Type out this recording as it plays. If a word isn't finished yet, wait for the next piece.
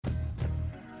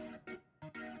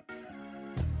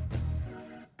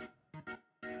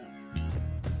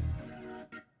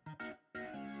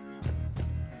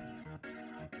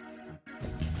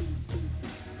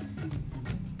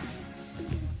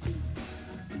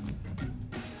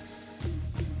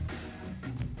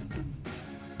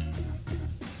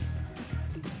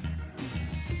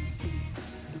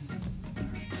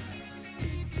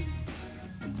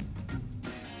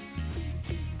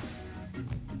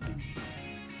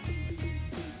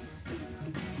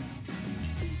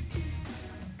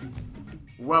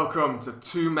Welcome to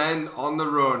Two Men on the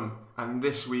Run, and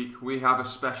this week we have a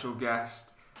special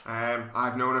guest.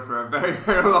 I've known her for a very,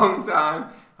 very long time.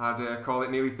 I'd call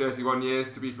it nearly 31 years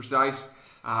to be precise,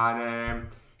 and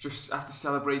just after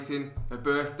celebrating her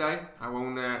birthday, I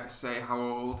won't say how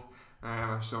old,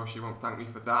 I'm sure she won't thank me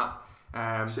for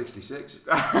that. 66.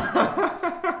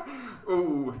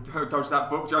 Ooh, dodge that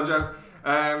book, John Joe.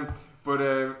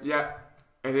 Yeah,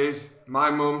 it is my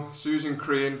mum, Susan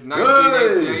Crean,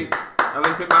 1988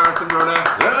 Olympic marathon runner.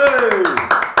 Yay!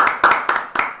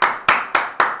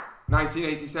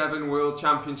 1987 World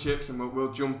Championships, and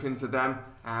we'll jump into them.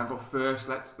 But first,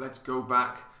 let's go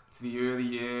back to the early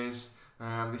years.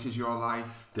 This is your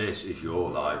life. This is your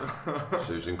life,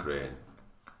 Susan Crean.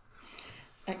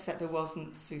 Except I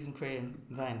wasn't Susan Crean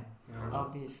then,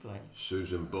 obviously.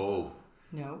 Susan Ball.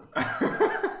 No.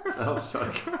 Oh,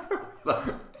 sorry.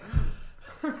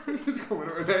 Just coming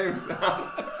up with names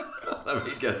now. Let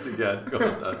me guess again. Go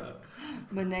on.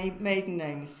 My maiden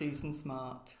name is Susan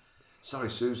Smart. Sorry,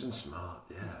 Susan Smart.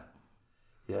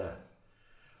 Yeah.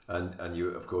 And you,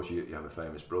 of course, you have a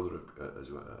famous brother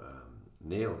as well,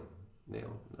 Neil.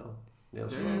 Neil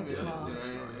Smart. Smart.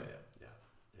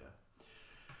 Yeah.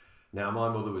 Now, my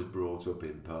mother was brought up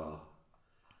in Par.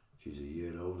 She's a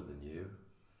year older than you.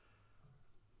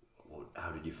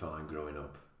 How did you find growing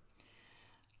up?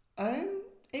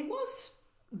 It was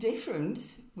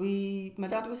different. My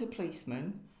dad was a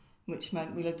policeman, which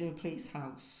meant we lived in a police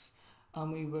house,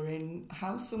 and we were in a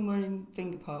house somewhere in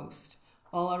Fingerpost.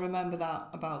 All I remember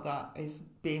about that is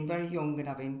being very young and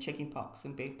having chicken pox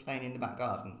and playing in the back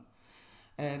garden.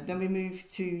 Then we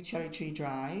moved to Cherry Tree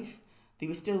Drive. They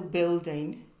were still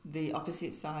building the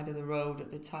opposite side of the road at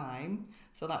the time,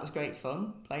 so that was great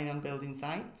fun, playing on building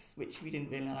sites, which we didn't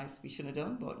realise we should have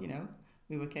done, but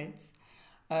we were kids.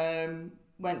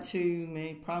 Went to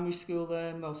my primary school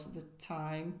there most of the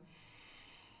time.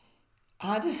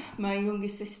 I had my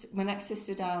youngest sister, my next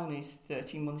sister down is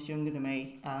 13 months younger than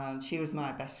me, and she was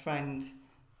my best friend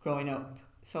growing up.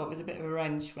 So it was a bit of a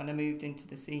wrench when I moved into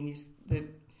the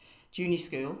junior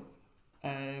school,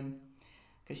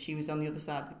 because she was on the other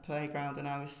side of the playground and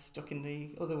I was stuck in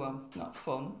the other one. Not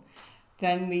fun.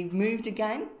 Then we moved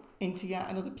again into yet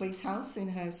another police house in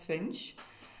Hurst Finch,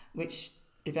 which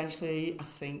eventually I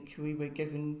think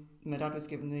my dad was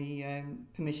given the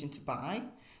permission to buy.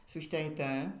 So we stayed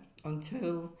there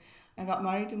until I got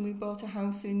married and we bought a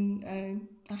house in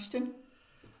Ashton.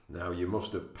 Now, you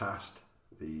must have passed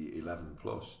the 11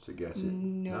 plus to get it.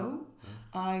 No.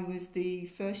 I was the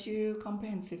first year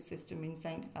comprehensive system in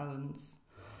St Helens.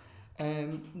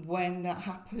 When that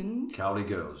happened... Cowley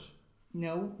Girls?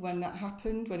 No, when that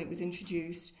happened, when it was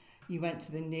introduced, you went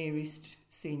to the nearest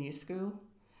senior school.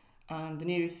 And the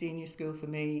nearest senior school for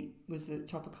me was at the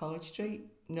top of College Street.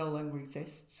 No longer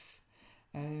exists.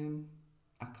 I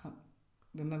can't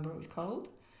remember what it was called.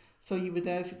 So you were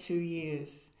there for 2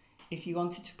 years. If you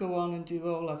wanted to go on and do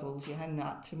O-levels, you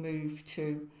had to move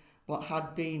to what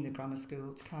had been the grammar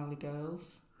school, to Cowley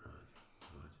Girls.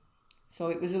 Right. So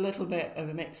it was a little bit of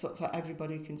a mix-up for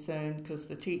everybody concerned because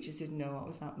the teachers didn't know what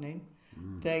was happening.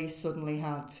 They suddenly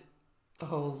had a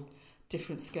whole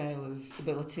different scale of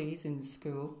abilities in the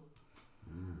school.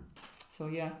 So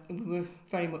yeah, we were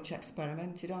very much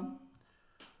experimented on.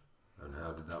 And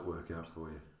how did that work out for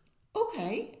you?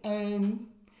 Okay. In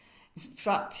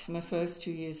fact, my first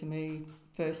 2 years of my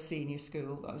first senior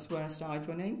school, that was where I started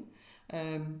running.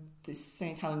 The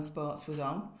St Helens Sports was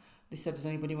on. They said, does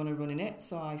anybody want to run in it?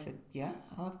 So I said, yeah,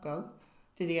 I'll have a go.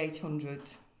 Did the 800,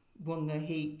 won the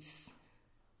heats,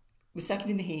 was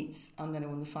second in the heats, and then I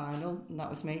won the final, and that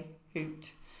was me,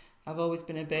 hooped. I've always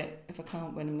been a bit, if I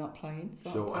can't win, I'm not playing.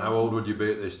 So how old would you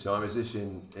be at this time? Is this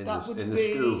in the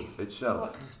school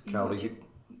itself?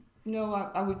 No,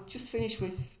 I would just finish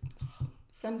with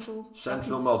Central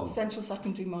Modern. Central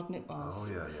Secondary Modern it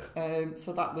was. Oh, yeah.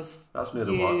 So that was... That's near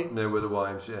where the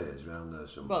YMCA is, around there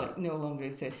somewhere. Well, it no longer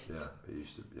exists. Yeah, it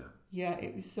used to, yeah. Yeah,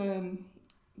 it was,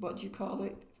 what do you call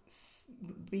it?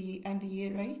 Be end of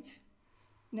year 8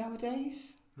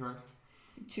 nowadays. Right.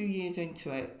 2 years into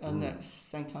it, and it was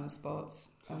St Helens Sports.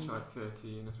 So it's like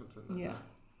 13 or something. Yeah.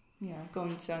 Yeah,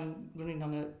 going to running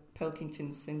on a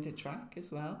Pilkington cinder track as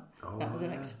well. Oh, that was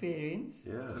an experience.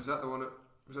 Yeah. So was that the one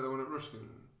at Ruskin?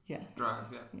 Yeah.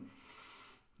 Drive,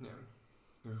 yeah.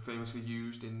 They were famously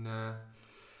used in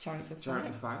Chariots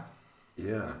of Fire.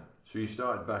 Yeah. So you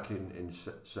started back in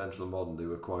Central Modern. They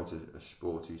were quite a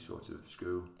sporty sort of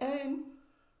school.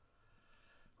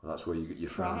 Well, that's where you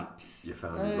found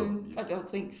I don't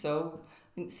think so.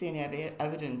 Didn't see any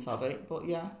evidence of it, but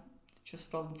yeah,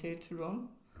 just volunteered to run.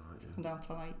 Right, yeah. Found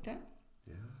out I liked it.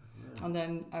 Yeah. And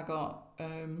then I got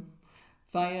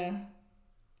via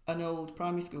an old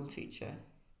primary school teacher.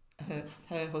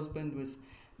 Her husband was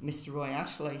Mr. Roy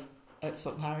Ashley at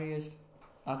Sutton Harriers,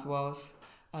 as was,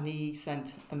 and he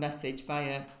sent a message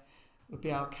via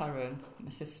our Karen, my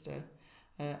sister,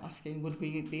 asking would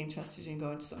we be interested in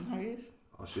going to Sutton Harriers.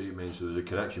 I see what you mean. So there's a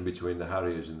connection between the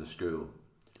Harriers and the school.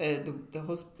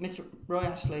 Mr. Roy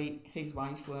Ashley, his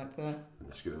wife worked there. In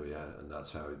the school, yeah, and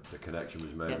that's how the connection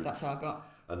was made. Yeah, that's how I got.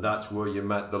 And that's where you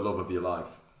met the love of your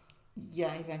life.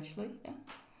 Yeah, eventually, yeah.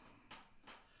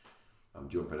 I'm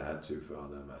jumping ahead too far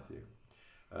there, Matthew.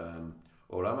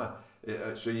 Or am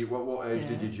I? So what age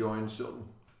did you join Sutton?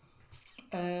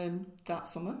 That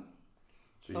summer.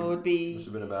 So it would be... must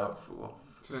have been about...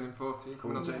 Turning 14,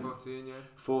 coming on to 14, yeah.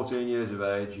 14 years of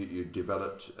age, you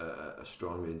developed a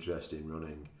strong interest in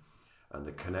running, and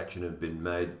the connection had been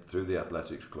made through the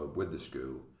athletics club with the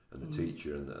school and the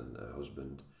teacher and her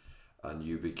husband, and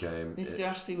you became... Mr.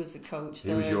 Ashley was the coach.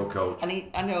 He was your coach. And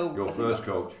I know... Your first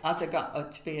coach. As I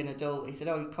got to be an adult, he said,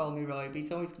 you call me Roy, but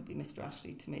he's always going to be Mr.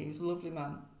 Ashley to me. He was a lovely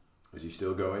man. Is he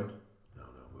still going? No,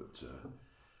 but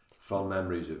fond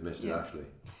memories of Mr. Ashley.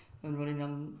 And running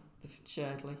on the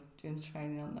Sherdley, doing the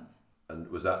training on that. And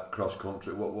was that cross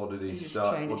country? What did he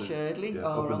start? He was training Sherdley or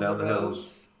up and on down the the roads.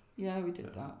 hills. Yeah, we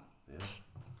did that. Yeah.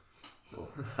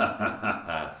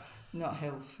 Oh. Not a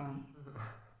hill fan.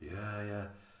 Yeah.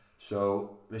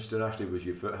 So, Mr. Ashley was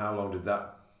your first. How long did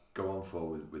that go on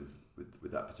for with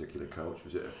that particular coach?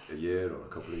 Was it a year or a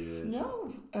couple of years?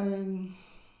 No,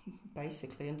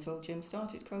 basically until Jim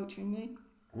started coaching me.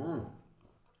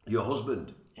 Your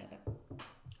husband. Yeah.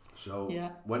 So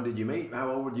when did you meet?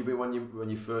 How old would you be when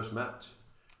you first met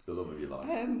the love of your life?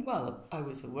 Well, I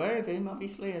was aware of him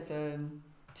obviously as a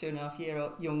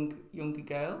 2.5-year-old younger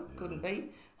girl. Yeah. Couldn't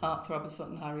be heartthrob of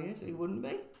Sutton Harriers. Who wouldn't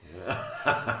be?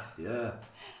 Yeah. Yeah.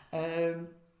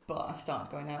 But I started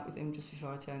going out with him just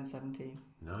before I turned 17.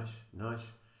 Nice.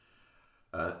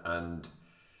 And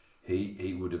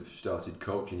he would have started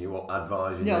coaching you or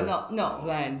advising you? No, not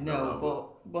then. No,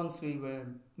 but once we were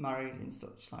married and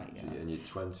such, like, yeah. So in your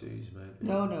 20s, maybe?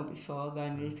 No, before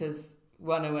then, because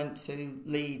when I went to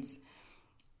Leeds,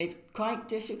 it's quite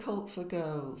difficult for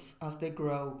girls as they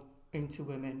grow into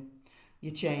women. You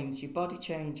change, your body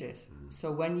changes.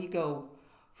 So when you go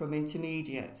from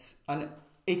intermediates, and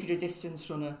if you're a distance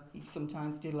runner, you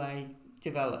sometimes delay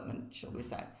development, shall we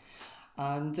say.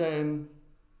 And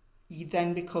you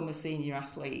then become a senior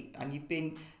athlete, and you've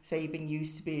been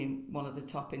used to being one of the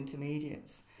top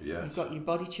intermediates. Yes. You've got your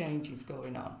body changes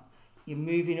going on. You're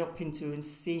moving up into a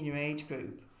senior age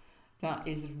group. That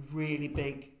is a really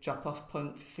big drop-off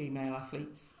point for female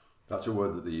athletes. That's a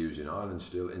word that they use in Ireland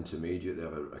still, intermediate. They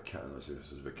have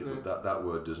that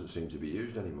word doesn't seem to be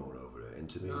used anymore over it,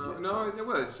 intermediate. No,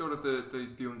 well, it's sort of the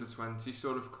under 20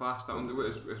 sort of class, that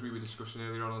as we were discussing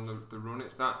earlier on the run,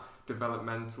 it's that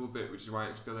developmental bit, which is why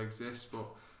it still exists, but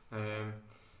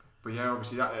yeah,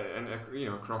 obviously that, and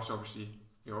across obviously,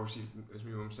 as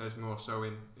my mum says, more so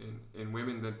in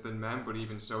women than men, but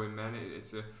even so in men,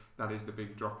 that is the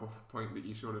big drop-off point that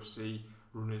you sort of see.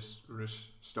 Runners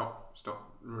stop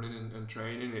running and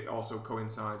training. It also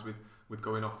coincides with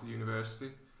going off to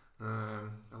university.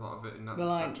 A lot of it in that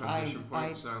transition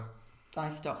point. So I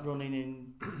stopped running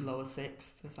in lower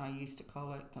sixth, as I used to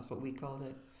call it. That's what we called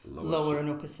it. Lower and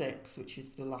upper sixth, which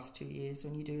is the last 2 years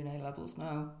when you're doing A levels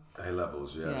now. A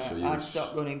levels, yeah. So I'd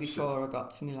stopped running before I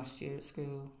got to my last year at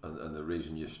school. And the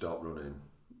reason you stopped running?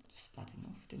 Just had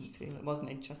enough. Didn't feel it. Wasn't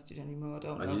interested anymore. I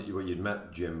don't know. And you'd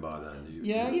met Jim by then.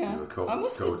 You were I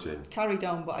must coaching. have carried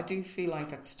on, but I do feel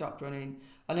like I'd stopped running.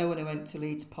 I know when I went to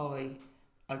Leeds Poly,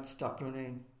 I'd stopped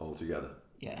running altogether.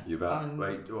 Yeah. You're about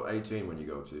 18 when you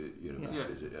go to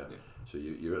university, is it? Yeah. So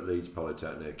you're at Leeds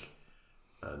Polytechnic,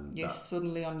 and you're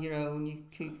suddenly on your own. You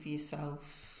cook for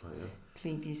yourself,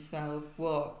 clean for yourself,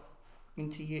 walk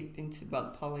into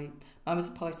Poly. I was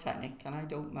a Polytechnic, and I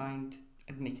don't mind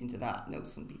admitting to that. I know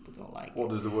some people don't like what it.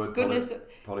 Does the word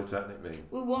Polytechnic mean?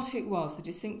 Well, what it was, the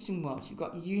distinction was, you've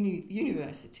got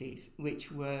universities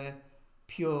which were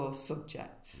pure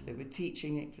subjects. They were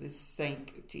teaching it for the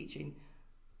sake of teaching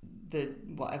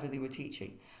whatever they were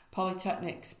teaching.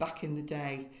 Polytechnics back in the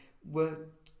day were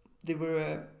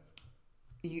a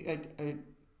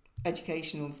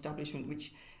educational establishment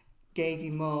which gave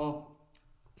you more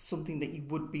something that you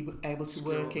would be able to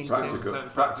work into.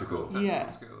 Practical. Yeah.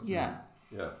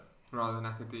 Rather than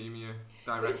academia,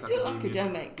 direct. It's still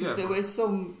academic because there were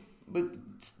some, but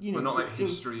not like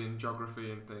history and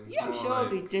geography and things. Yeah, I'm sure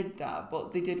they did that,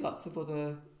 but they did lots of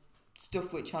other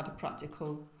stuff which had a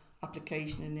practical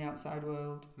application in the outside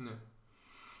world. No.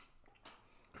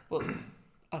 But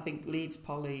I think Leeds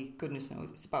Poly, goodness knows,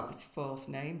 it's about its fourth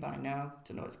name by now.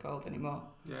 Don't know what it's called anymore.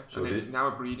 Yeah, So and it's now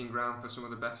a breeding ground for some of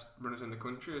the best runners in the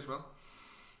country as well.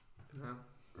 Yeah.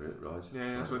 Right.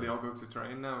 Yeah, that's where they all go to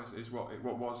train now. Is what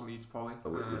was Leeds Poly,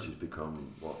 Which has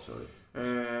become what? Sorry.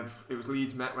 It was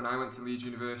Leeds Met when I went to Leeds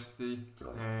University.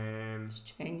 Right. It's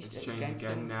changed It's it changed again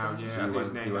since now. then. Yeah, So I you think it's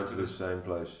went, named you went after to the same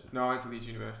place. No, I went to Leeds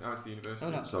University. I went to the university. Oh,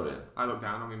 no. Sorry. I look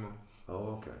down on my mum.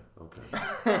 Oh, okay.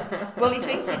 Well, he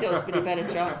thinks he does, but he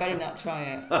better not try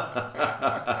it.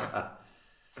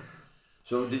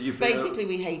 So did you feel? Basically,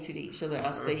 we hated each other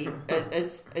as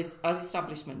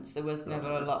establishments. There was never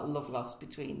a lot of love lost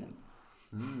between them.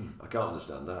 I can't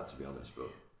understand that, to be honest, but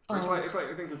It's like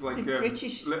I think of like the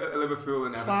British Liverpool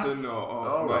and class. Everton or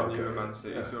Oh, Man right, U okay, and Man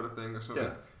City yeah. sort of thing or something.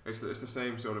 Yeah. It's the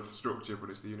same sort of structure, but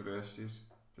it's the universities.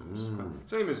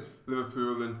 Same as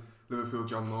Liverpool and Liverpool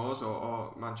John Moores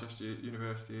or Manchester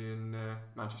University and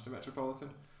Manchester Metropolitan.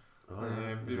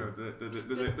 You know,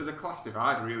 there's a class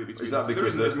divide really between. Is that there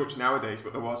because isn't as much nowadays,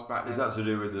 but there was back then. is that to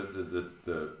do with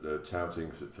the touting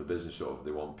for business, sort of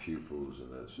they want pupils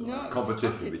and the sort of it's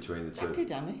competition between the it's two?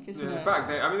 academic, isn't Yeah, it? back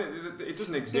then, I mean, it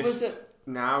doesn't exist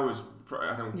now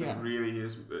I don't think Yeah. really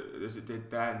as it did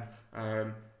then,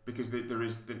 because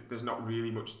there's not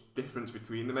really much difference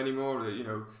between them anymore. You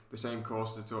know, the same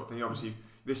course to taught thing. Obviously,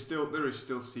 there is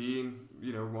still seen,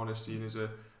 you know, one is seen as a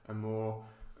more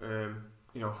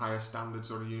you know, higher standard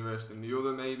sort of university than the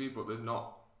other maybe, but there's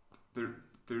not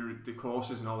the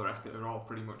courses and all the rest of it are all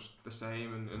pretty much the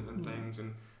same and things,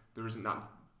 and there isn't that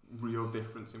real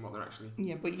difference in what they're actually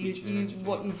but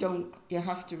you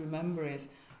have to remember is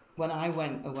when I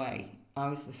went away, I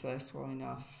was the first one in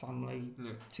our family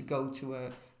to go to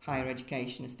a higher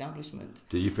education establishment.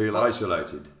 Do you feel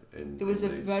isolated? There was a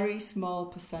very small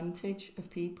percentage of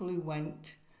people who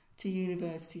went to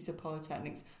universities or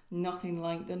polytechnics, nothing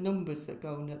like the numbers that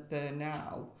go there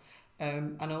now.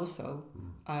 And also,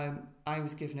 I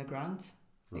was given a grant.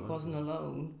 It wasn't a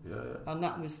loan. And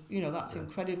that was, you know, that's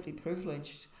incredibly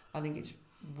privileged. I think it's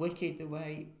wicked the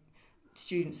way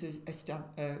students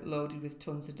are loaded with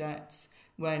tons of debts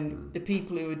when the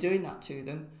people who are doing that to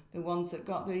them, the ones that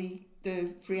got the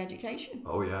free education.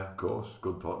 Oh yeah, of course.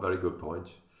 Good point. Very good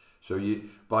point. So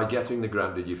by getting the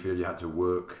grant, did you feel you had to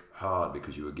work hard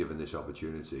because you were given this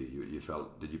opportunity? You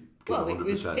felt, did you give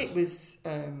 100%?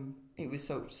 It was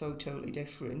so totally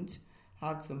different.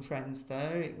 Had some friends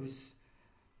there. It was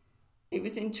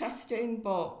interesting,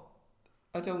 but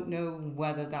I don't know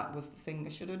whether that was the thing I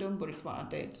should have done. But it's what I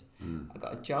did. I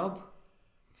got a job.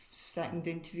 Second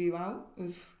interview out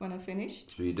of when I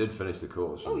finished. So you did finish the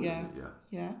course. Oh yeah.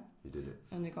 You did it.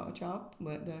 And I got a job.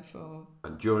 Worked there for.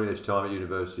 And during this time at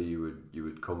university, you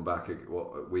would come back at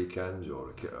weekends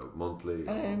or monthly?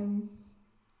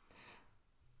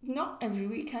 Not every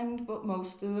weekend, but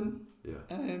most of them. Yeah.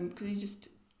 Because you just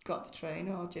got the train,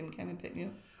 or Jim came and picked me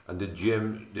up. And did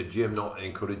Jim not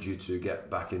encourage you to get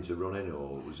back into running,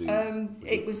 or was he?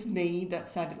 It was me that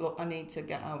said, look, I need to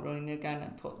get out running again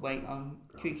and put weight on.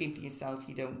 Right. Cooking for yourself,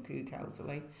 you don't cook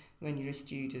healthily when you're a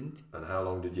student. And how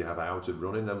long did you have out of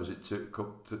running then? Was it 2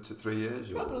 to 3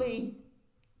 years? Probably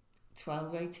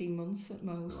 12, 18 months at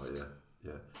most. Oh,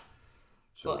 yeah.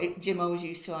 So, but Jim always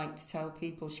used to like to tell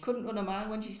people she couldn't run a mile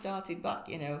when she started back,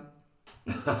 you know.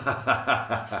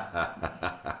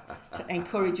 To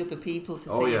encourage other people to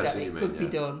see that it could be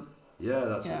done. Yeah,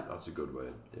 that's a good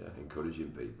way. Yeah,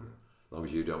 encouraging people, as long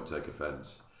as you don't take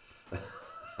offence.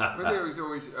 I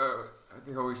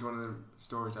think always one of the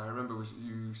stories I remember was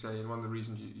you saying one of the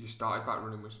reasons you started back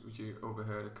running was you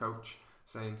overheard a coach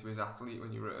saying to his athlete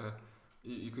when you were at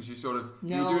because you sort of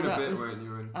you were doing a bit, weren't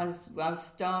you?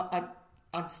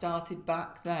 I'd started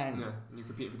back then. Yeah, and you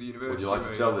competed for the university. Would you like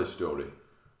to tell this story?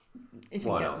 If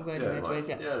you get the word in edgeways,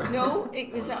 yeah. No,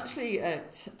 it was actually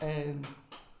at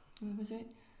where was it?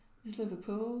 It was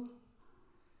Liverpool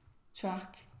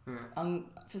track. Yeah. And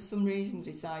for some reason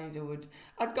decided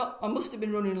I must have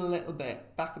been running a little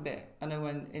bit, back a bit, and I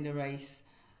went in a race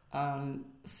and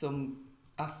some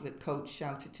athlete coach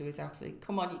shouted to his athlete,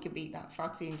 come on, you can beat that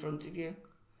fatty in front of you.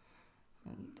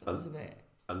 And that was a bit...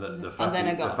 And the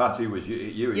fatty was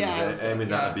you was aiming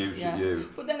that abuse at you.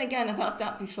 But then again, I've had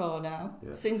that before now.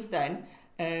 Yeah. Since then,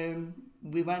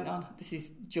 we went on, this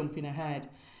is jumping ahead,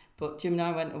 but Jim and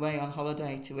I went away on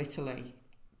holiday to Italy.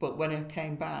 But when I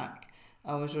came back,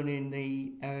 I was running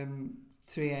the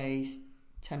 3A's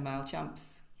 10 mile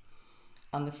champs.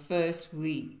 And the first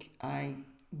week, I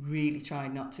really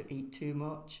tried not to eat too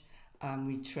much. And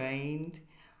we trained.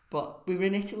 But we were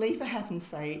in Italy, for heaven's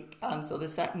sake. And so the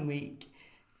second week,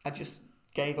 I just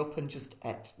gave up and just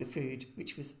ate the food,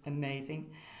 which was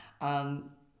amazing. I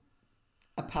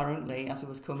apparently, as I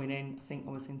was coming in, I think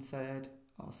I was in third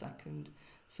or second,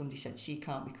 somebody said she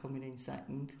can't be coming in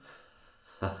second.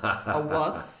 I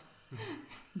was,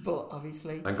 but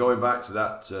obviously. And going back to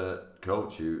that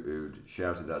coach who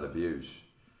shouted that abuse.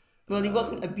 Well, he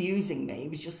wasn't abusing me, he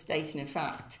was just stating a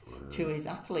fact to his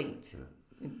athlete.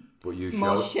 Yeah. But you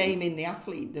More showed, shaming the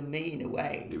athlete than me in a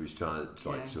way. he was trying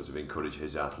to sort of encourage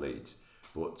his athlete,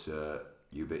 but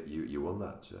you won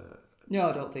that. No,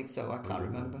 I don't think so. I can't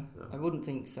Wouldn't remember. you? No. I wouldn't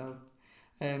think so.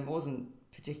 I wasn't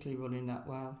particularly running that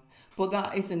well. But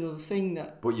that is another thing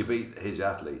that... But you beat his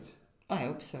athlete. I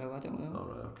hope so, I don't know. All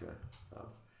right, okay.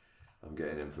 I'm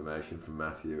getting information from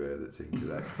Matthew here that's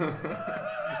incorrect.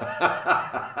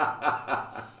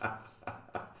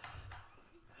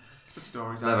 It's the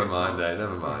stories. Never mind,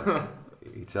 never mind.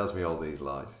 He tells me all these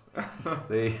lies.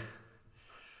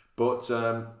 But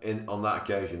on that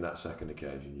occasion, that second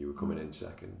occasion, you were coming in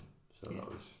second. So Yeah.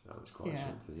 that was quite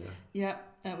something, yeah. Yeah,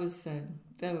 that was...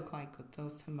 they were quite good,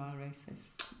 those 10 mile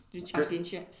races. The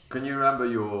championships. Can you remember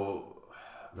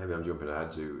maybe I'm jumping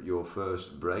ahead to your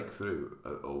first breakthrough,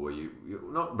 or were you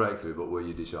not breakthrough, but where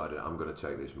you decided I'm going to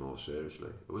take this more seriously?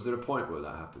 Was there a point where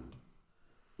that happened?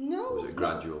 No. Or was it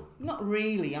gradual? Not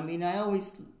really. I mean,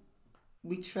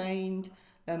 we trained,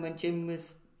 then when Jim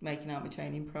was making out my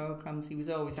training programs, he was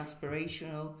always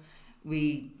aspirational.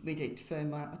 We did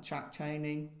firm out track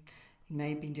training. He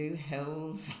made me do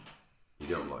hills.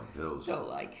 You don't like hills? Don't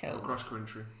like hills. Cross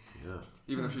country. Yeah.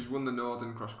 Even though she's won the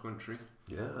Northern Cross Country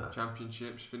Yeah.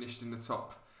 Championships, finished in the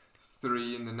top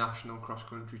 3 in the National Cross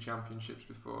Country Championships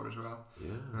before as well.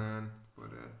 Yeah.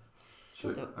 But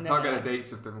Still don't- I no, can't get the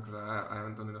dates of them because I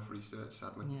haven't done enough research,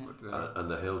 sadly. Yeah. But, And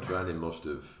the hill training must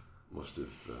have. well,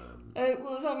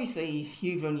 there's obviously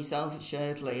you've run yourself at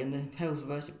Sherdley, and the hills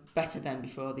were better then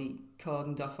before they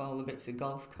cordoned off all the bits of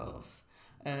golf course.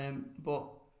 But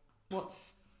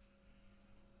what's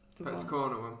the Pets one?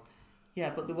 Corner one.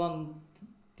 Yeah, but the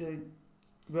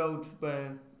road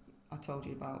where I told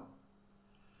you about,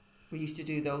 we used to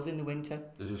do those in the winter.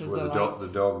 Is this 'cause where the the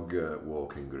lights- dog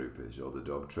walking group is, or the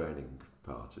dog training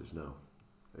part is? No.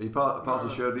 Are you part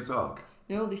of Sherdley Park?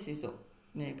 No, this is up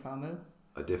near Carmel.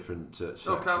 A different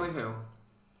section. Oh, Cowley Hill.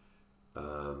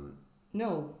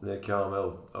 No, Near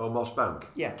Carmel. Oh, Moss Bank.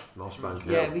 yeah, Moss Bank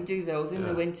Hill. yeah, we do those in the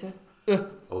Yeah. winter.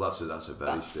 Oh, that's a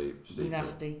very That's steep hill.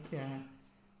 Nasty, yeah.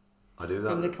 I do that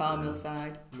From the Carmel yeah.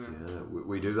 side. Yeah. Yeah,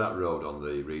 we do that road on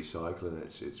the recycling.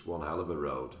 It's one hell of a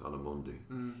road on a Monday,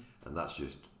 and that's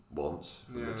just once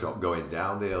from the Yeah. top going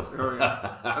down the hill Oh,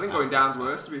 yeah. I think going down's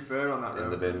worse, to be fair, on that road. in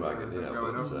the bin wagon. than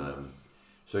going up.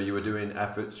 So you were doing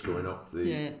efforts going up the.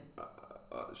 Yeah.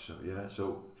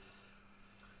 So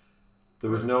there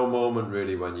was no moment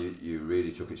really when you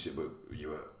really took it, but you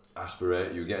were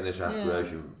getting this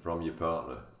aspiration from your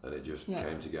partner, and it just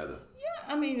came together.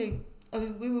 I mean,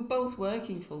 we were both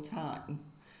working full time.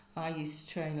 I used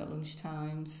to train at lunch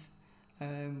times.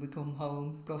 We come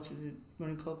home, go to the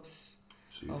running clubs,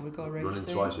 So or we go running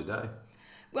racing. twice a day.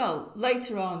 Well,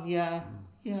 later on, yeah.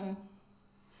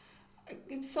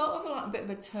 It's sort of like a bit of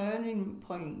a turning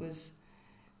point was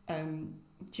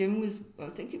Jim was, I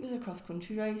think it was a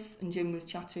cross-country race, and Jim was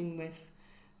chatting with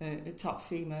a top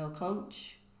female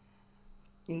coach,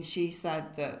 and she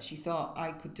said that she thought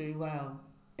I could do well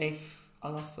if I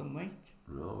lost some weight.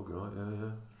 Oh, right,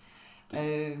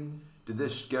 yeah. Did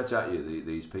this get at you,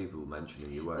 these people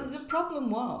mentioning your weight? Well, the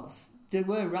problem was, they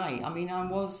were right. I mean,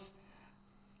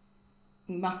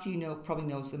 Matthew probably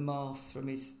knows the morphs from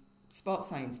his sports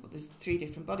science, but there's 3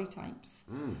 different body types.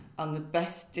 And the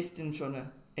best distance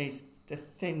runner is the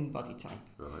thin body type.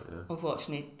 Right, yeah.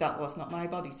 Unfortunately, that was not my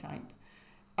body type.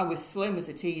 I was slim as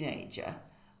a teenager.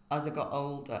 As I got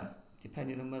older,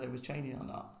 depending on whether I was training or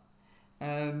not,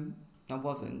 I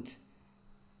wasn't.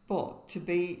 But to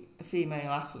be a female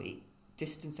athlete,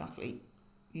 distance athlete,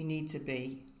 you need to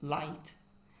be light.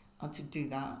 And to do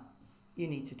that, you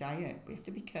need to diet. We have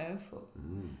to be careful.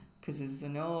 Because there's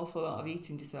an awful lot of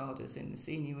eating disorders in the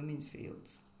senior women's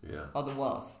fields. Yeah. Or there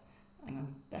was. And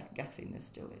I'm guessing there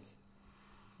still is.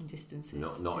 And distances.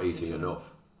 Not distance eating runners.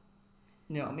 enough.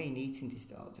 No, I mean eating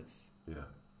disorders. Yeah.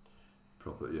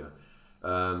 Proper, yeah.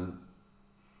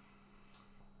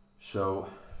 So.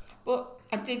 But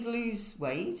I did lose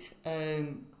weight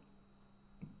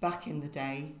back in the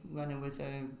day when I was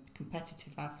a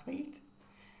competitive athlete.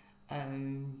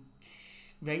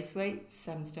 Race weight,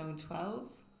 7 stone 12.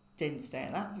 Didn't stay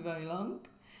at that for very long.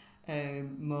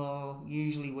 More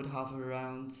usually would hover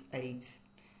around 8'3",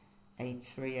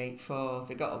 8'4".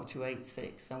 If it got up to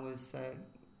 8'6", I was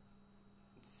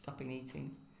stopping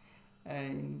eating.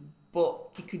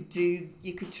 But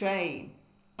you could train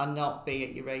and not be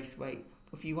at your race weight.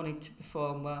 If you wanted to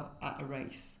perform well at a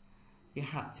race, you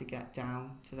had to get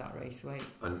down to that race weight.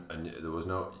 And there was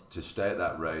no, to stay at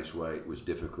that race weight was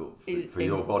difficult for In-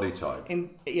 your body type.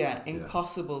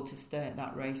 Impossible to stay at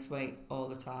that race weight all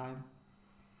the time.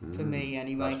 For me,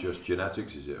 anyway. That's just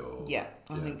genetics, is it? Or Yeah,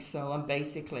 I think so. And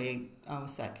basically, our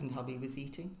second hobby was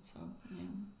eating. So,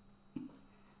 yeah.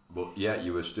 But yet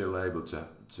you were still able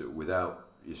to without,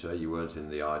 you say you weren't in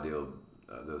the ideal,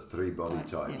 those three body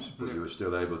types, but you were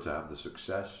still able to have the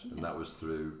success, and that was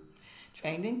through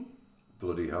training.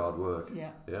 Bloody hard work.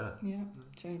 Yeah,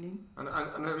 training. And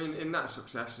I mean, in that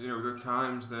success, you know, the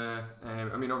times there.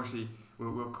 I mean, obviously,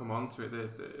 we'll come on to it.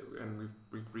 And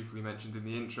we've briefly mentioned in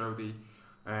the intro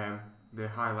the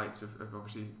highlights of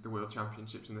obviously the World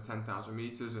Championships in the 10,000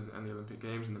 meters and the Olympic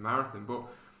Games and the marathon. But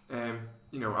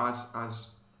you know, as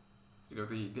you know,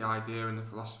 the idea and the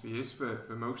philosophy is for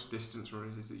most distance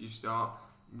runners is that you start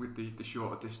with the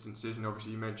shorter distances. And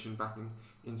obviously, you mentioned back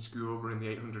in school we're in the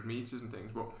 800 meters and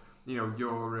things, but you know,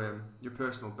 your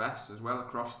personal best as well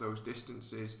across those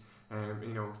distances,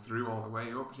 you know, through all the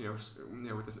way up, you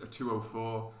know, with a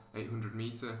 2:04 800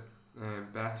 meter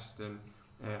best and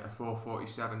a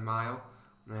 4:47 mile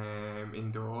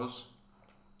indoors,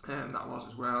 that was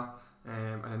as well,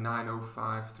 and a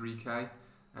 9:05 3k,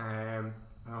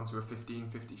 onto a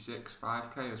 15:56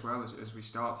 5k as well as we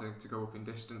start to go up in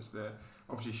distance. That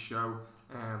obviously show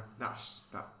that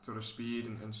sort of speed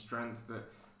and strength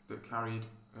that carried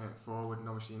forward and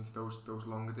obviously into those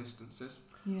longer distances.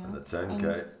 Yeah. And the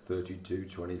 10k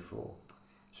 32:24.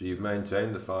 So you've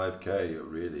maintained the 5k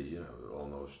really, you know,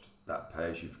 almost that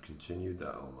pace. You've continued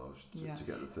that almost to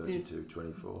get the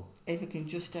 32:24. If I can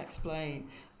just explain,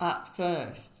 at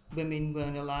first women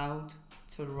weren't allowed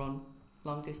to run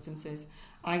long distances.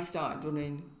 I started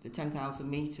running the 10,000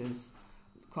 metres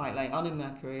quite late on in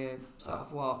my career,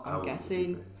 I'm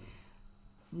guessing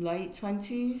late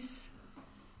 20s.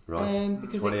 Right,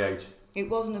 because 28. It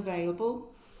wasn't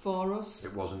available for us.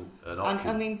 It wasn't an option.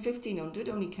 And I mean, 1500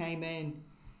 only came in,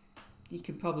 you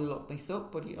could probably look this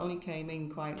up, but it only came in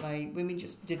quite late. Women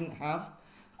just didn't have.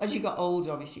 As you got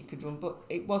older, obviously you could run, but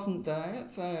it wasn't there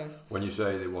at first. When you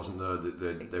say it wasn't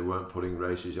there, they weren't putting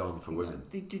races on for women?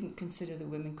 They didn't consider that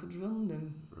women could run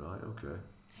them. Right, okay.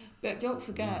 But don't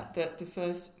forget that the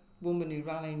first woman who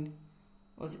ran in,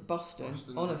 was it Boston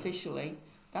unofficially,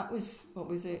 that was, what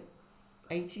was it,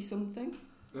 80 something?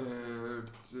 It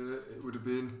would have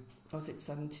been. Or was it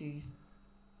 70s?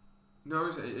 No,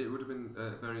 it would have been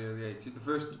very early 80s. The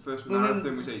first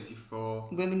marathon was 84.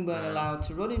 Women weren't allowed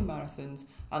to run in marathons,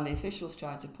 and the officials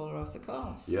tried to pull her off the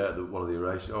course. Yeah, one of the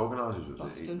race organisers was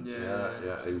Boston. it?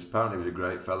 Yeah. He was apparently he was a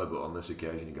great fella, but on this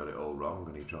occasion he got it all wrong,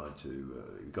 and he tried to.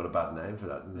 He got a bad name for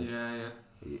that, didn't he?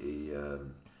 Yeah.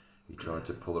 He tried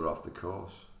to pull her off the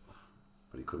course,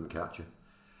 but he couldn't catch her.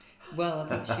 Well, I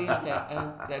think she had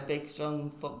a big, strong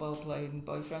football playing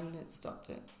boyfriend that stopped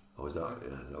it. Oh, was that?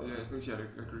 Yeah, I think she had a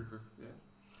group of,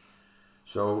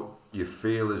 So you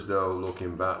feel as though,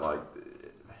 looking back, like,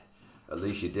 at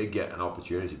least you did get an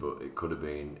opportunity, but it could have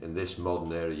been, in this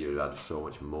modern era, you had so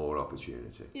much more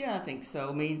opportunity. Yeah, I think so.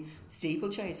 I mean,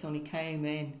 steeplechase only came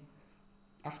in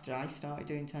after I started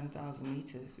doing 10,000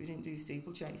 metres. We didn't do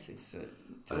steeplechases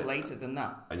till later than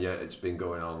that. And yet it's been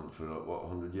going on for,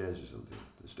 100 years or something,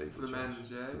 the steeplechase? For the men's,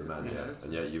 For the men, yeah.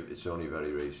 And yet it's only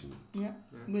very recent. Yeah.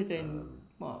 Within,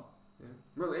 what? Yeah.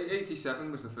 Well,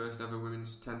 87 was the first ever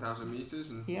women's 10,000 metres,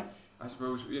 and I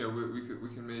suppose, you know, we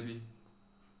can maybe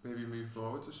move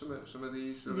forward to some of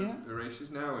these sort of races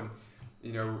now, and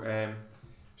you know,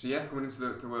 so coming into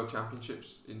the World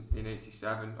Championships in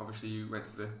 87, obviously you went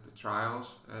to the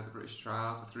trials, the British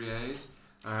trials, the 3As.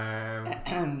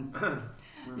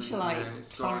 Shall I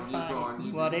clarify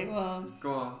what it was?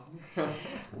 Go on.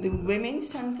 The women's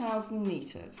 10,000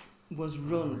 metres was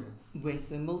run with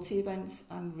the multi-events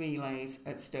and relays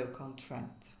at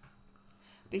Stoke-on-Trent.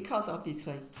 Because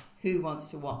obviously, who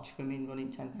wants to watch women running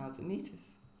 10,000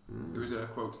 metres? There was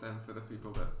quotes then for the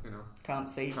people that, you know, can't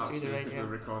see through the radio. We're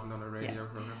recording on a radio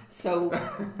program. So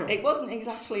it wasn't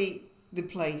exactly the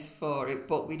place for it,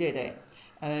 but we did it.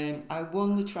 I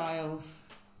won the trials,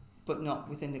 but not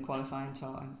within the qualifying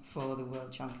time for the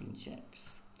World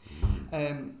Championships.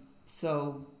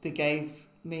 So they gave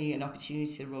me an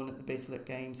opportunity to run at the Bislett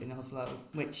Games in Oslo,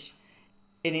 which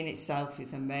in itself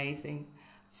is amazing.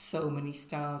 So many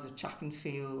stars of track and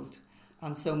field,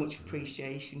 and so much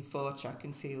appreciation for track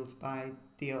and field by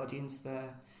the audience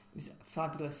there. It was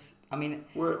fabulous. I mean...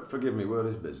 Forgive me, where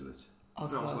is Bislett?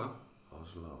 Oslo.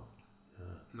 Yeah.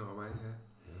 Norway,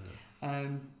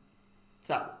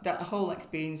 That whole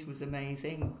experience was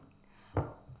amazing.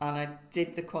 And I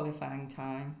did the qualifying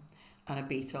time. and I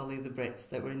beat all the other Brits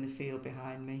that were in the field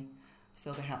behind me,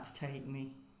 so they had to take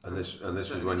me. And this Set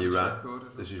was an when you English ran.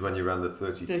 record, This is when you ran the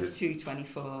 32.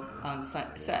 32:24 and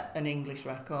set an English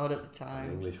record at the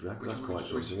time. English record. That's quite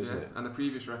something, isn't it? And the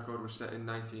previous record was set in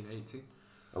 1980.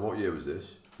 And what year was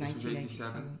this? This was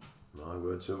 1987. My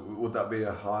word. So would that be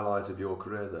a highlight of your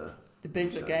career there? The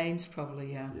Bislett Games,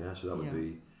 probably, yeah. Yeah. So that would Yeah.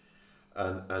 be.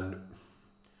 And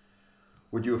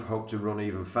would you have hoped to run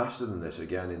even faster than this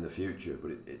again in the future?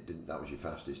 But it didn't. That was your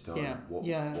fastest time. Yeah.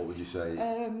 What would you say?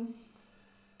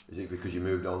 Is it because you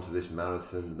moved on to this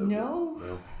marathon? No,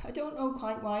 I don't know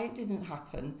quite why it didn't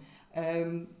happen.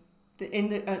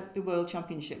 At the World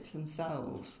Championships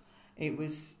themselves, it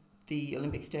was the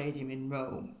Olympic Stadium in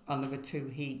Rome, and there were 2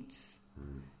 heats.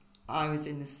 I was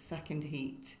in the second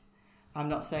heat. I'm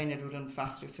not saying I'd run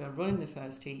faster if I'd run in the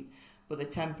first heat, but the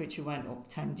temperature went up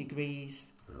 10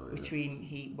 degrees between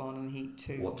heat 1 and heat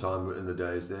 2. What time in the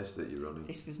day is this that you're running?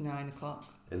 This was 9 o'clock.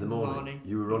 In the morning.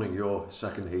 You were running your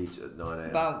second heat at 9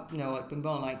 a.m. It'd been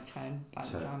more like 10 by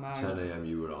the time I... 10 a.m.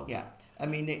 you were on. Yeah. I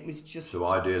mean, it was just... So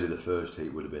ideally the first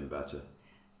heat would have been better.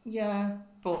 Yeah,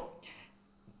 but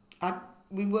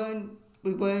we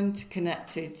weren't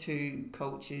connected to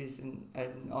coaches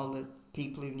and all the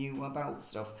people who knew about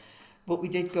stuff. But we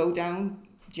did go down.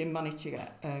 Jim managed to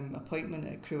get appointment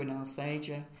at Crewe and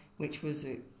Alsager, which was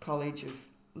a college of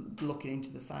looking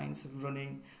into the science of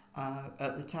running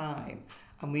at the time.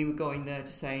 And we were going there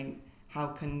to say, how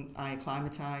can I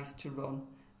acclimatise to run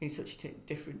in such a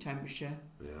different temperature?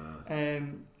 Yeah.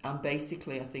 And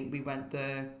basically, I think we went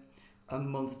there a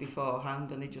month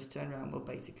beforehand, and they just turned around, well,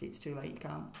 basically, it's too late, you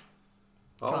can't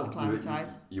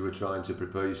acclimatise. You were trying to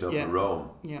prepare yourself for Rome.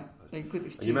 Yeah.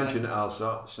 You mentioned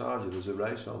Alsager, there's a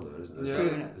race on there, isn't there?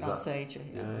 Crewe and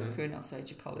Alsager, Crewe and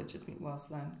Alsager College, as it was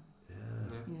then.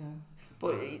 Yeah.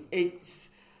 But it's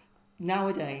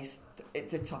nowadays,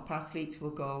 the top athletes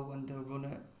will go and they'll run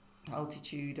at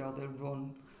altitude, or they'll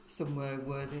run somewhere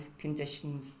where the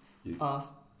conditions are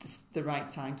the right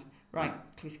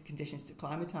conditions to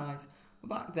acclimatise. But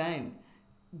back then,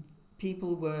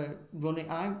 people were running.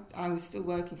 I was still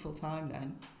working full time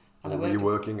then. And what were you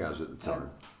working as at the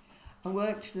time? I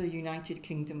worked for the United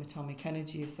Kingdom Atomic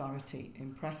Energy Authority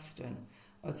in Preston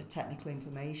as a technical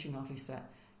information officer,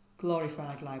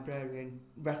 glorified librarian,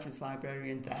 reference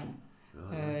librarian then.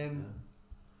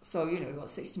 So, you know, we got a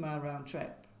 60-mile round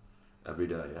trip. Every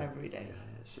day, yeah. Every day.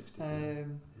 Yeah, 60.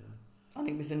 And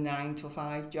it was a 9 to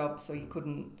 5 job, so you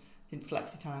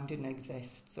flexi time didn't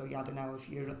exist. So you had an hour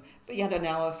for your lunch. But you had an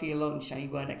hour for your lunch, and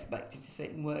you weren't expected to sit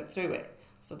and work through it.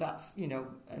 So that's, you know,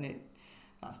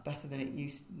 that's better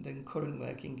than current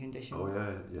working conditions.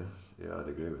 Oh, yeah, I'd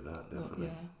agree with that, definitely.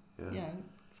 Yeah,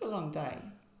 it's a long day.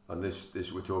 And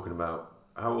this we're talking about,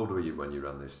 how old were you when you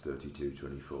ran this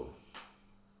 32:24?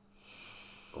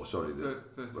 Oh, sorry.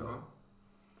 31.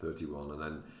 31, and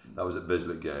then that was at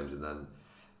Bislett Games, and then...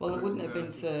 Well, it wouldn't have been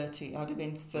 30. I'd have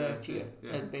been 30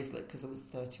 at Bislett, because I was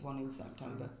 31 in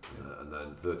September. Yeah, and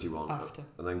then 31 after.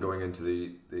 And then going into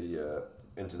the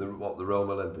Rome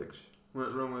Olympics. We're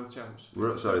at Rome World Champs.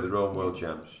 The Rome World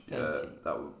Champs.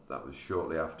 That was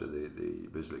shortly after the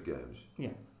Bislett Games.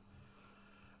 Yeah.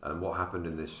 And what happened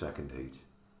in this second heat?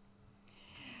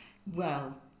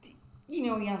 Well, you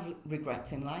know, you have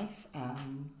regrets in life,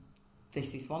 and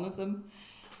this is one of them.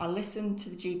 I listened to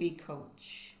the GB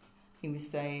coach. He was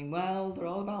saying, well, they're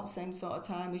all about the same sort of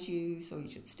time as you, so you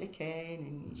should stick in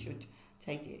and you should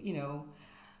take it, you know.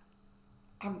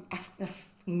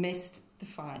 I've missed the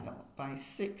final by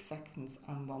 6 seconds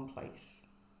and 1 place.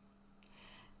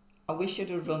 I wish I'd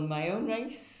have run my own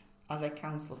race, as I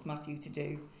counselled Matthew to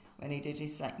do when he did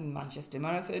his second Manchester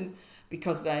Marathon,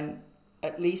 because then,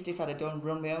 at least if I'd have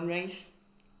run my own race,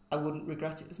 I wouldn't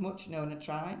regret it as much, knowing I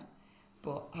tried.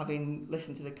 But having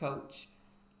listened to the coach,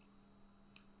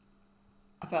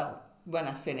 I felt when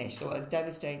I finished, so I was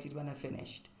devastated when I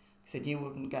finished, because I knew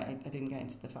I didn't get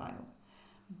into the final.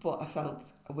 But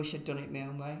I wish I'd done it my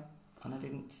own way, and I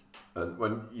didn't. And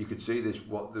when you could see there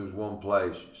was one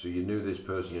place, so you knew this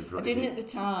person in front of you. I didn't at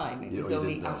the time. It was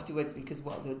only afterwards, because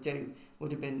what they'd do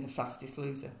would have been the fastest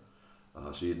loser.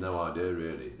 So you had no idea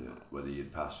really whether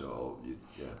you'd pass or you'd,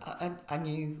 I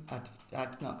knew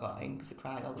I'd not got in, because I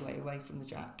cried all the way away from the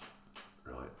track.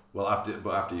 Right. Well,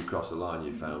 after you crossed the line,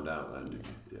 you found out then, didn't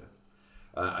you?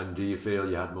 Yeah. And do you feel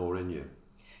you had more in you?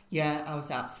 Yeah, I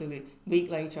was absolutely... A week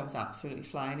later, I was absolutely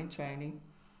flying in training.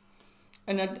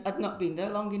 And I'd not been there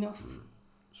long enough.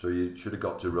 So you should have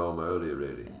got to Rome earlier,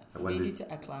 really. Yeah, needed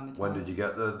to acclimatise. When did you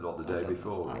get there? Not the day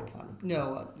before? I can't...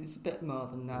 No, it's a bit more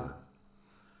than that.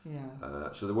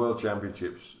 Yeah. So the World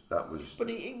Championships, that was... But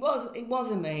it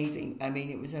was amazing. I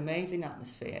mean, it was an amazing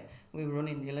atmosphere. We were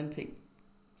running the Olympic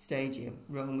Stadium,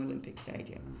 Rome Olympic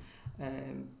Stadium.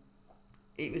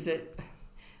 It was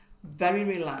very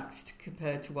relaxed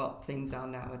compared to what things are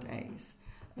nowadays.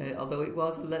 Although it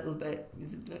was a little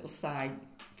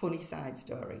funny side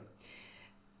story.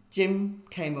 Jim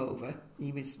came over.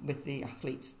 He was with the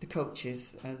athletes, the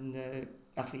coaches, and the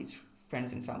athletes'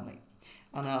 friends and family.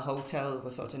 And our hotel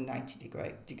was sort of 90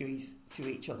 degrees to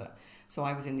each other. So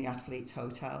I was in the athletes'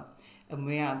 hotel, and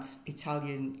we had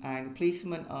Italian either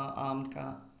policemen or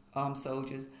armed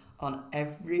soldiers on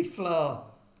every floor.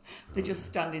 They're just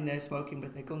standing there smoking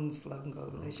with their guns slung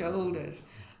over their shoulders.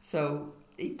 So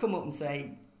he'd come up and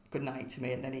say good night to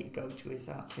me, and then he'd go to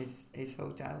his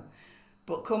hotel.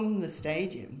 But come the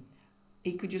stadium,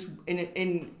 he could just in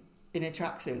a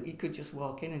tracksuit, he could just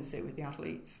walk in and sit with the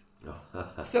athletes.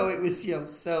 So it was,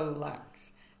 so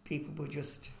lax. People were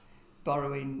just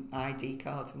borrowing ID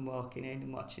cards and walking in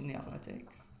and watching the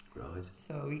athletics. Right.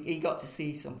 So he got to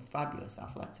see some fabulous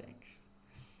athletics.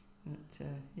 But,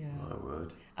 yeah. My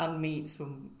word. And meet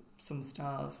some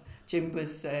stars. Jim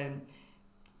was...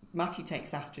 Matthew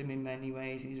takes after him in many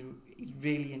ways. He's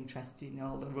really interested in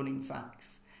all the running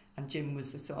facts. And Jim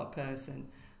was the sort of person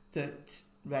that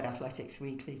read Athletics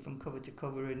Weekly from cover to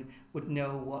cover and would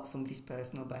know what somebody's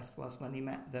personal best was when he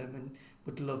met them, and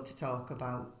would love to talk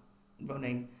about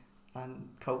running and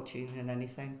coaching and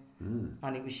anything.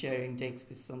 And he was sharing digs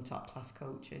with some top class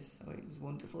coaches, so it was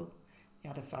wonderful. He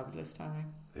had a fabulous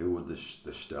time. Who would the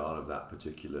star of that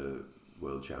particular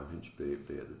World Championship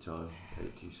be at the time?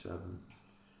 87?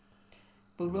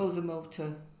 Well, Rosa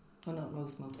Motor, not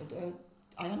Rosa Motor.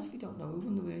 I honestly don't know who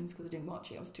won the women's because I didn't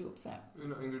watch it. I was too upset. You're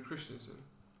not Ingrid Christensen?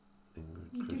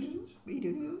 We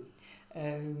do.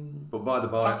 But by the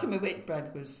by... Fatima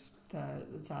Whitbread was there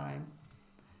at the time.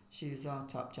 She was our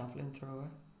top javelin thrower.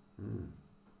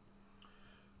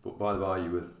 But by the by,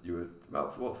 you were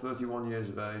about, 31 years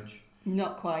of age?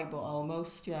 Not quite, but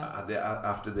almost, yeah.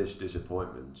 After this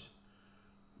disappointment,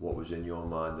 what was in your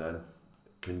mind then?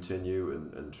 Continue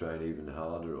and train even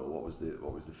harder, or what was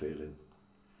the feeling?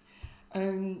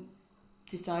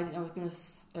 Decided I was going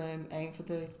to aim for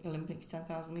the Olympics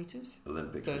 10,000 metres.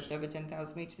 Olympics. First ever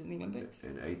 10,000 metres in the Olympics.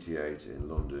 In '88 in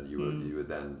London, you were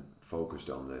then focused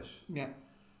on this. Yeah.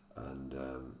 And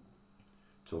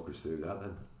talk us through that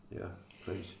then. Yeah,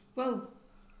 please. Well,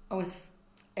 I was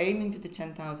aiming for the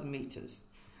 10,000 metres,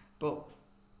 but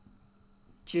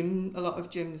a lot of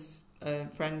Jim's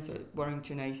friends at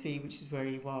Warrington AC, which is where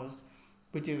he was,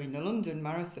 were doing the London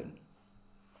Marathon.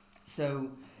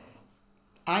 So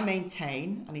I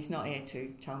maintain, and he's not here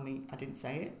to tell me I didn't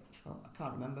say it, so I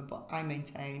can't remember, but I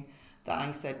maintain that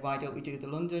I said, why don't we do the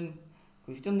London?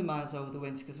 We've done the miles over the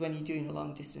winter, because when you're doing a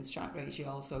long distance track race, you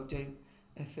also do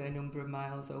a fair number of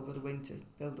miles over the winter,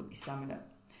 build up your stamina.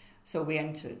 So we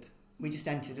just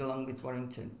entered along with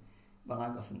Warrington. Well, I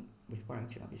wasn't with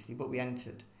Warrington, obviously, but we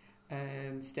entered,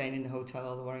 staying in the hotel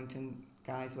all the Warrington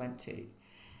guys went to.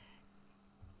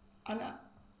 And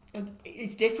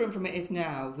it's different from it is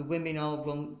now. The women all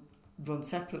run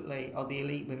separately, or the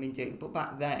elite women do, but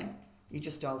back then, you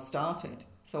just all started.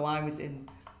 So I was in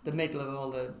the middle of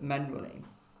all the men running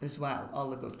as well,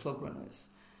 all the good club runners.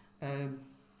 I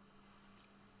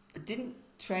didn't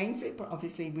train for it, but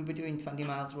obviously we were doing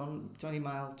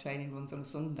 20-mile training runs on a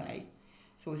Sunday.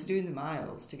 So I was doing the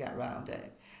miles to get around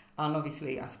it. And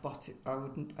obviously I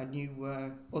knew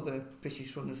where other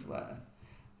British runners were.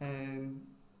 And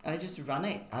I just ran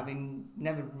it, having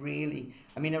never really...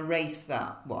 I raced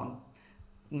that one.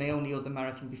 My only other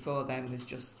marathon before then was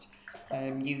just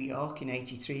New York in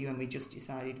 '83, when we just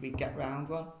decided we'd get round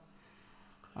one.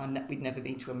 And we'd never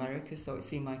been to America, so it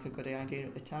seemed like a good idea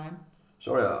at the time.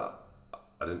 Sorry, I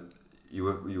didn't... You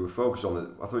were focused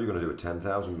on I thought you were going to do a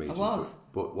 10,000 metres. I was.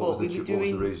 But what was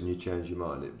the reason you changed your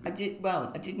mind? I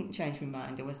didn't change my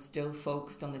mind. I was still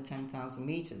focused on the 10,000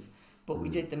 metres. But we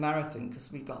did the marathon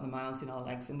because we'd got the miles in our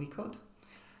legs and we could.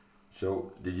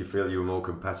 So, did you feel you were more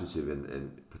competitive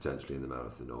in potentially in the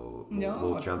marathon, or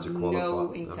more chance of qualifying?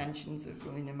 No intentions of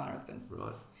running a marathon.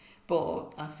 Right.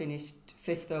 But I finished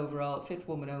fifth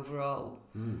woman overall,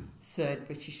 third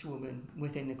British woman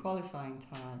within the qualifying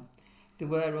time. There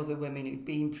were other women who'd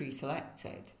been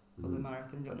pre-selected, other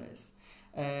marathon runners.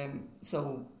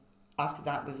 So after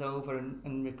that was over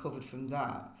and recovered from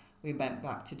that, we went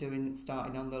back to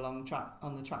starting on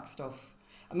the track stuff.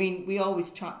 We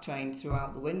always track trained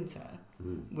throughout the winter,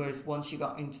 whereas once you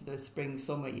got into the spring,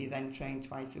 summer, you then trained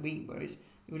twice a week, whereas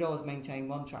you would always maintain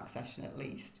one track session at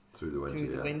least through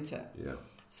the winter. Yeah.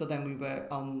 So then we were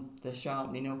on the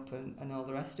sharpening up and all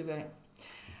the rest of it.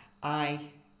 I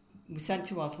we sent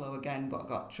to Oslo again, but I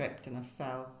got tripped and I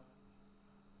fell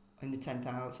in the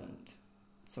 10,000.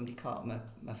 Somebody caught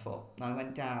my foot. And I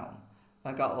went down.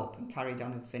 I got up and carried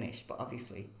on and finished, but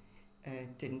obviously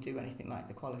didn't do anything like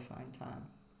the qualifying time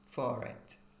for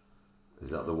it.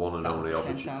 Is that the one and That was only the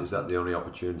opportunity? 10,000. Is that the only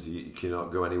opportunity? You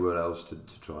cannot go anywhere else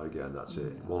to try again. That's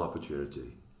it. No. One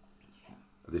opportunity. Yeah.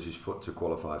 This is to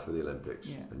qualify for the Olympics,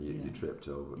 Yeah, and you yeah. tripped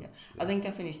over. Yeah. I think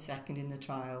I finished second in the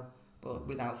trial, but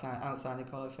with outside the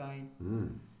qualifying.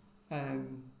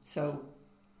 So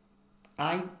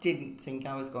I didn't think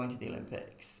I was going to the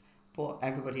Olympics, but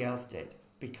everybody else did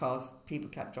because people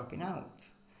kept dropping out.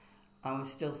 I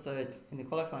was still third in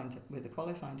the with the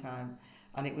qualifying time,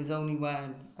 and it was only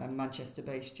when a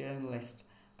Manchester-based journalist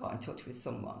got in touch with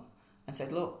someone and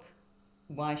said, "Look,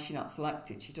 why is she not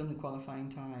selected? She's done the qualifying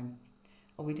time."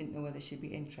 Or we didn't know whether she'd be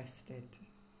interested.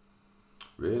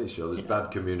 Really? So there's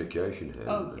bad communication here.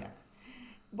 Oh isn't yeah. there?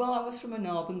 Well, I was from a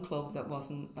northern club I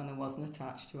wasn't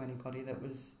attached to anybody that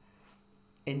was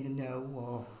in the know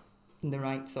or in the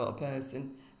right sort of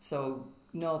person. So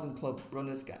northern club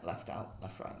runners get left out,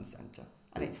 left, right, and centre,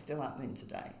 and it's still happening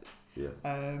today.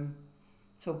 Yeah.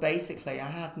 So basically, I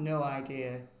had no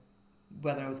idea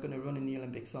whether I was going to run in the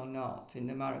Olympics or not in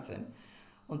the marathon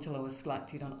until I was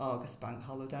selected on August bank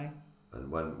holiday. And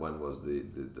when was the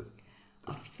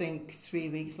I think 3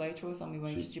 weeks later I was on my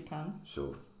way to Japan.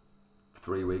 so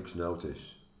 3 weeks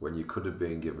notice when you could have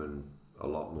been given a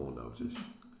lot more notice?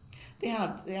 They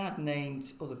had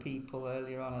named other people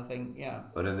earlier on, I think, yeah.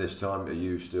 And in this time, are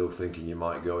you still thinking you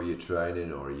might go? Are you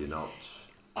training or are you not?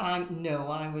 No,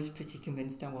 I was pretty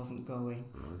convinced I wasn't going.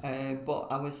 Right. But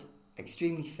I was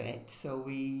extremely fit, so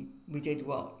we did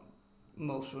what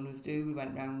most runners do. We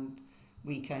went round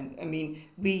weekend. I mean,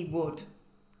 we would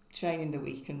train in the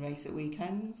week and race at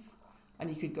weekends, and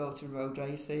you could go to road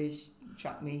races,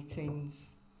 track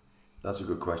meetings. That's a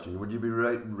good question. Would you be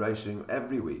racing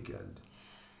every weekend?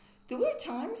 There were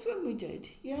times when we did,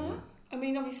 yeah. I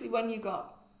mean, obviously, when you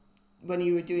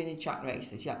were doing the track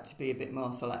races, you had to be a bit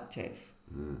more selective.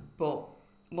 But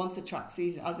once the track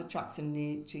season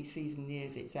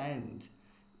nears its end,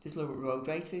 there's little road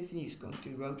races, and you just go and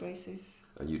do road races.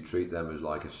 And you treat them as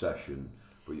like a session,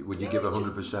 but would you No, give it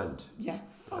 100%? Yeah.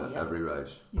 Oh, yeah. Every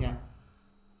race? Yeah.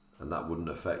 And that wouldn't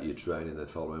affect your training the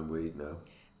following week, no?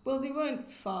 Well, they weren't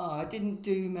far. I didn't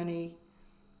do many.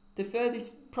 The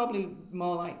furthest, probably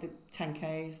more like the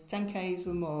 10Ks. 10Ks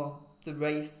were more the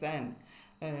race then.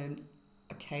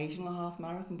 Occasional half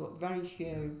marathon, but very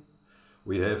few.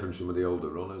 We hear from some of the older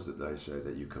runners that they say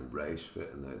that you can race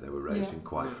fit, and they were racing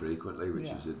quite frequently, which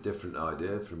is a different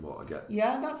idea from what I get.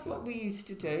 Yeah, that's what we used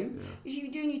to do. Yeah. Is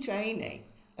you're doing your training.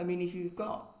 I mean,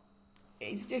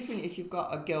 it's different if you've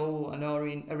got a goal or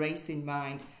a race in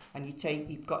mind, and you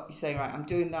say, right, I'm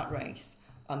doing that race,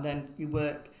 and then you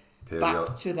work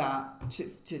back to that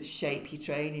to shape your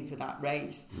training for that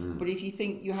race. But if you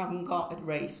think you haven't got a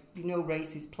race,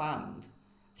 race is planned,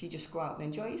 so you just go out and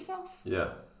enjoy yourself. Yeah,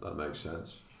 that makes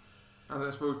sense. And I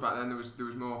suppose back then there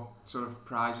was more sort of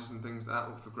prizes and things like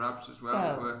that up for grabs as well.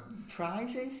 Well,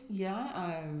 prizes,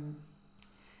 yeah.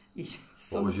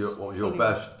 What was your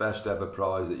best ever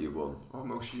prize that you won? Or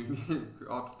most unique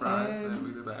odd prize? That would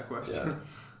be the better question. Yeah.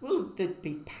 Well, there'd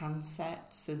be pan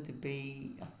sets, and there'd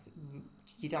be.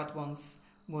 Your dad once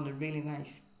won a really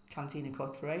nice cantina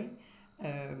cutlery.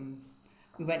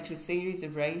 We went to a series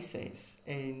of races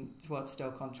towards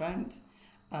Stoke-on-Trent.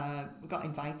 We got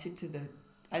invited to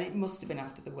and it must have been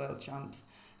after the World Champs,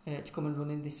 to come and run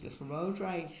in this little road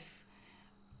race.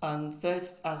 And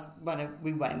first,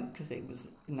 we went, because it was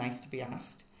nice to be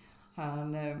asked,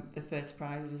 and the first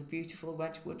prize was a beautiful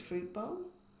Wedgwood fruit bowl,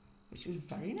 which was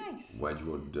very nice.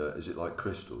 Wedgwood, is it like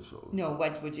crystal sort of? No,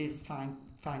 Wedgwood is fine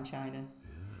china.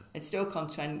 And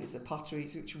Stoke-on-Trent is the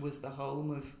potteries, which was the home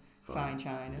of fine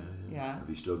china. Yeah. Have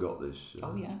you still got this?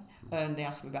 Oh yeah. And they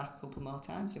asked me back a couple more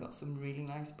times. I got some really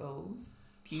nice bowls.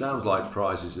 Beautiful. Sounds like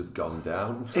prices have gone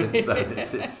down since then.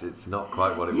 It's not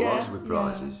quite what it was with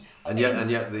prizes, and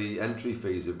yet the entry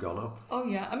fees have gone up. Oh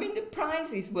yeah, I mean the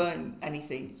prizes weren't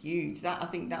anything huge. I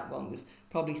think that one was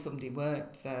probably somebody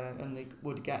worked there and they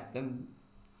would get them,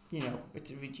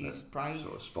 at a reduced price.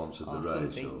 Sort of sponsored the or race.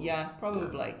 something. Yeah,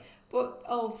 probably. Yeah. But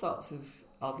all sorts of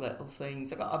odd little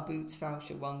things. I got a Boots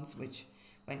voucher once, which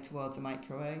went towards a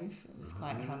microwave. It was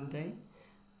quite handy.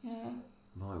 Yeah.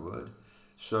 My word.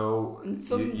 So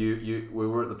we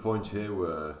were at the point here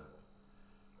where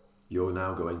you're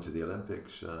now going to the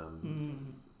Olympics.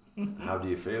 How do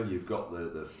you feel? You've got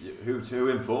who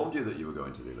informed you that you were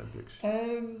going to the Olympics?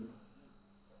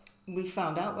 We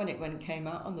found out when it came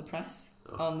out on the press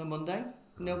on the Monday.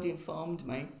 Nobody informed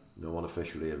me. No one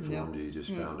officially informed you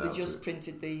just found They out just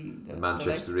printed the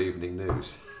Manchester the list. Evening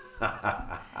News.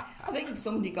 I think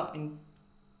somebody got in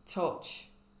touch.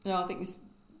 No, I think it was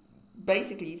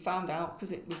basically found out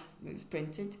because it was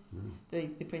printed. They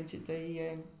printed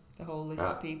the whole list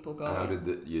of people going.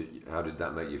 How did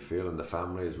that make you feel, and the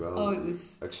family as well? Oh, it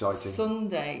was exciting.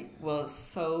 Sunday was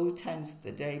so tense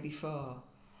the day before,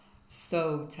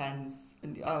 so tense,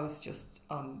 and I was just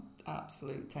on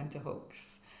absolute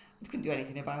tenterhooks. I couldn't do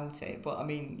anything about it, but I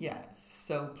mean, yeah,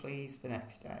 so pleased the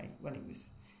next day when it was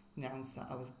announced that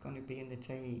I was going to be in the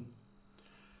team.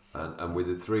 So, and with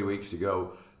the 3 weeks to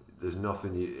go, there's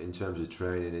nothing in terms of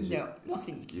training, is it? No,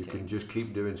 nothing you can do. You can just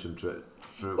keep doing some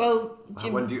Well,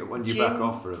 Jim, when do you back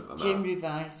off for a Jim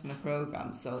revised my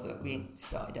programme so that we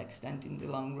started extending the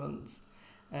long runs.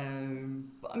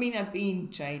 But I mean, I'd been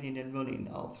training and running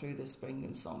all through the spring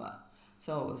and summer,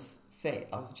 so I was fit.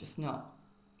 I was just not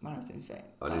marathon fit.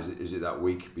 And is it that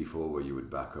week before where you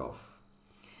would back off?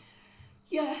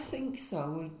 Yeah, I think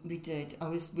so. We did.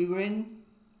 We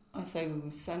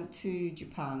were sent to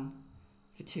Japan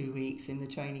for 2 weeks in the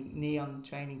Neon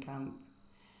training camp,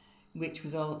 which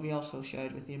was all we also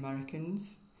shared with the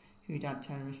Americans, who'd had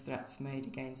terrorist threats made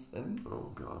against them. Oh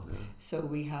God! Yeah. So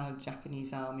we had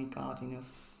Japanese army guarding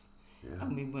us,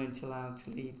 and we weren't allowed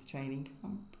to leave the training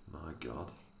camp. My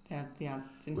God! They had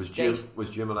them was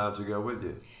Jim allowed to go with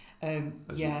you?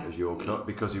 As your coach,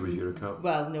 because he was your coach.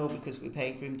 Well, no, because we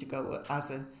paid for him to go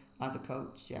as a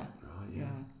coach. Yeah. Right. Yeah.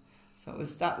 So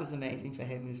that was amazing for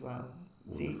him as well.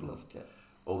 He loved it.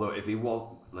 Although if he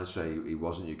was, let's say he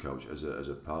wasn't your coach, as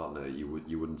a partner, you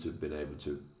wouldn't have been able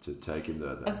to take him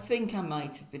there then. I think I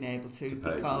might have been able to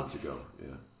pay because for him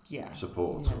to go, yeah,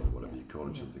 support or whatever you call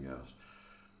him, something else.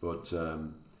 But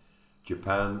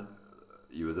Japan,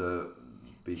 you were there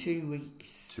 2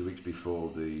 weeks. 2 weeks before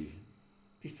the.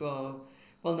 Well,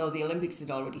 no, the Olympics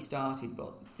had already started,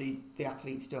 but the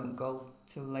athletes don't go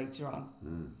till later on.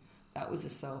 That was a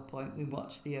sore point. We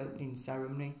watched the opening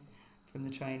ceremony from the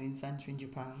training centre in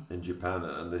Japan. In Japan,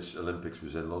 and this Olympics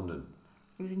was in London.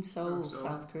 It was in Seoul,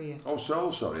 South Korea. Oh,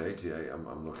 Seoul, sorry, 88.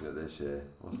 I'm looking at this here.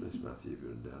 What's this, Matthew, you've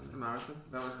written down? That's the marathon.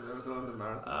 That was the London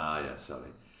Marathon. Ah, yeah,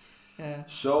 sorry. Yeah.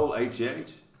 Seoul,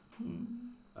 88.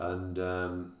 And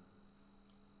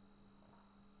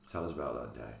tell us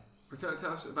about that day.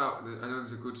 Tell us about. I know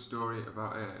there's a good story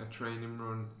about a training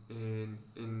run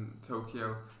in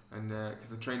Tokyo, and because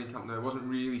the training camp there wasn't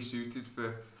really suited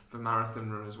for marathon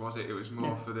runners, was it? It was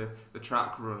more for the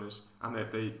track runners and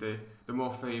the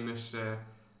more famous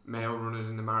male runners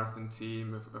in the marathon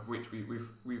team, of which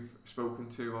we've spoken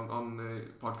to on the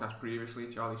podcast previously.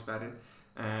 Charlie Spedding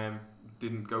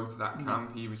didn't go to that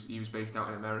camp. He was based out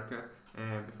in America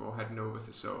before heading over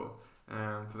to Seoul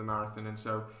for the marathon, and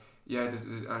so. Yeah,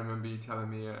 I remember you telling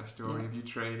me a story of you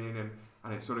training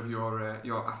and it's sort of your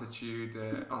attitude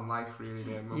on life, really.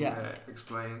 There, Mum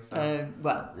explains. So.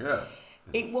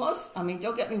 It was. I mean,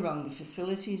 don't get me wrong. The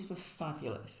facilities were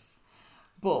fabulous,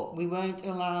 but we weren't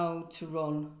allowed to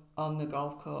run on the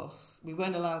golf course. We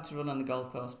weren't allowed to run on the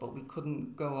golf course, but we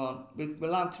couldn't go on. We were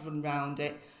allowed to run round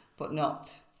it, but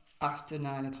not after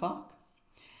 9 o'clock.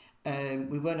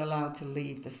 We weren't allowed to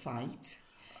leave the site.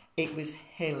 It was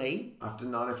hilly. After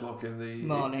 9 o'clock in the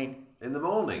morning. In the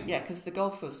morning? Yeah, because the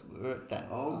golfers were then.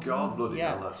 Oh, God, bloody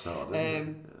hell, that's hard, isn't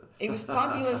it? It was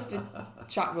fabulous for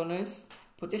track runners,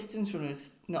 but distance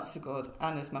runners, not so good.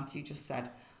 And as Matthew just said,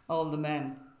 all the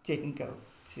men didn't go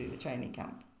to the training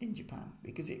camp in Japan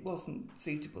because it wasn't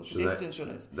suitable for distance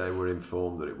runners. They were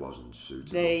informed that it wasn't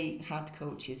suitable. They had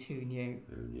coaches who knew.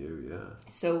 Yeah.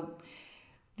 So...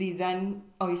 Then,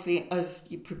 obviously, as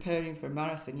you're preparing for a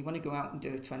marathon, you want to go out and do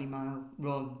a 20-mile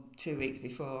run 2 weeks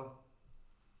before,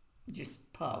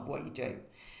 just part of what you do.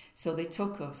 So they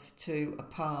took us to a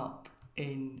park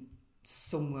in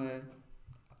somewhere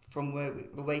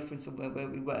away from somewhere where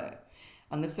we were.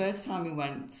 And the first time we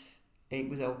went, it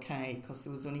was okay because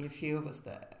there was only a few of us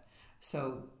there.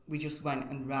 So we just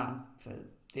went and ran for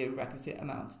the requisite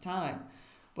amount of time.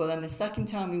 But then the second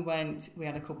time we went, we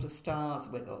had a couple of stars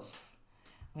with us.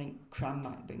 I think Cram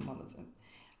might have been one of them.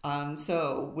 And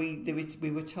so we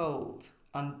were told,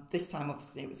 and this time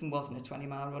obviously it wasn't a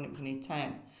 20-mile run, it was only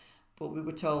 10, but we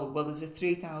were told, well, there's a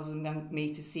 3,000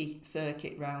 metre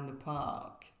circuit round the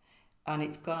park and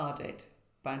it's guarded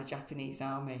by the Japanese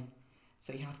army,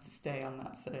 so you have to stay on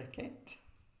that circuit.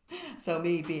 So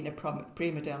me being a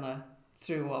prima donna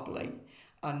through wobbly,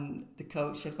 and the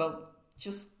coach said, well,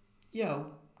 just,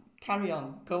 carry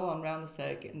on, go on round the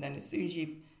circuit, and then as soon as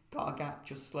you've got a gap,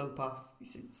 just slope off. He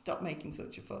said, stop making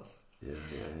such a fuss. Yeah.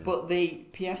 But the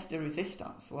pièce de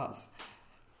résistance was,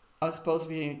 I was supposed to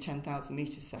be doing a 10,000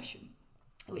 metre session,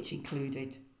 which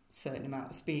included certain amount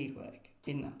of speed work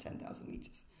in that 10,000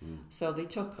 metres. So they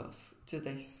took us to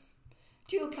this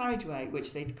dual carriageway,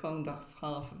 which they'd coned off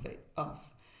half of it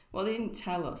off. What they didn't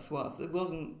tell us was it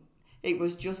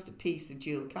was just a piece of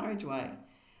dual carriageway.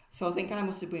 So I think I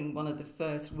must have been one of the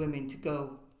first women to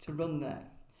go to run there.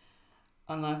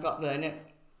 And I got there,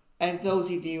 and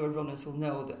those of you who are runners will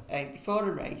know that before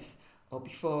a race or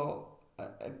before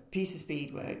a piece of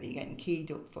speed work that you're getting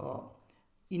keyed up for,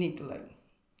 you need the loo.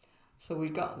 So we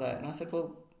got there, and I said,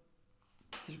 well,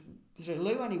 is there a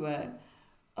loo anywhere?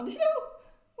 And they said, oh,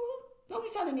 well,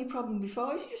 nobody's had any problem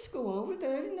before. You should just go over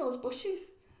there in those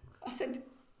bushes. I said,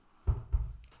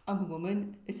 I'm a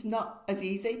woman. It's not as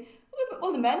easy.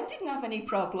 Well, the men didn't have any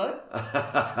problem.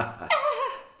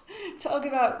 Talk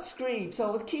about scream. So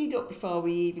I was keyed up before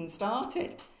we even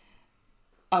started.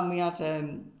 And we had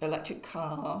electric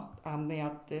car, and we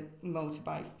had the police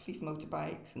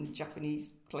motorbikes and the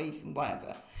Japanese police and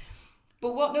whatever.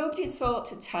 But what nobody had thought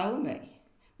to tell me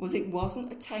was it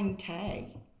wasn't a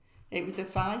 10k. It was a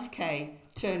 5k,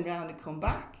 turn round and come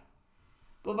back.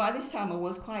 But by this time I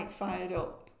was quite fired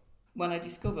up when I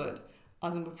discovered,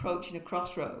 as I'm approaching a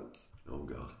crossroads, Oh,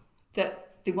 God.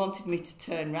 that they wanted me to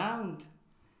turn round.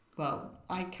 Well,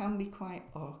 I can be quite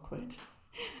awkward.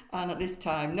 And at this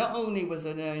time, not only was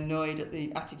I annoyed at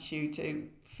the attitude to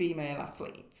female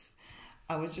athletes,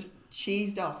 I was just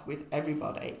cheesed off with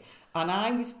everybody. And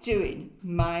I was doing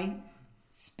my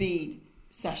speed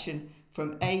session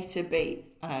from A to B.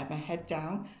 And I had my head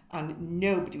down and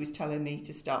nobody was telling me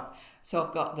to stop. So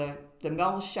I've got the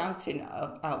mole shouting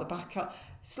out the back,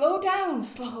 slow down,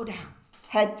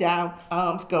 head down,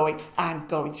 arms going, and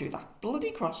going through that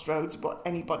bloody crossroads, what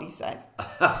anybody says.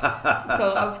 So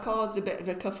I was caused a bit of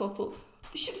a kerfuffle.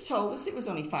 They should have told us it was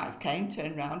only 5k and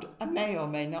turned round. I may or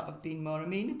may not have been more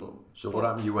amenable. So what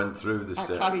happened? You went through the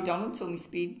steps? I carried on until my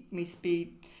speed,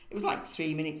 it was like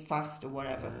 3 minutes fast or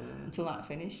whatever, until that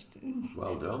finished.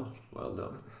 Well done.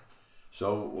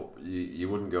 So you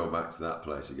wouldn't go back to that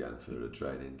place again for a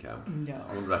training camp? No.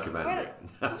 I wouldn't recommend it.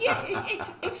 Yeah,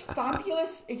 it's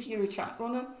fabulous if you're a track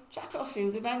runner. Track or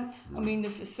field event. I mean, the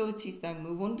facilities then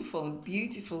were wonderful and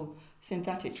beautiful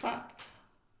synthetic track.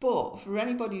 But for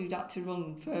anybody who'd had to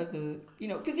run further,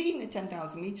 because even a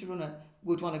 10,000 metre runner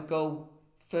would want to go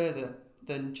further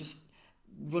than just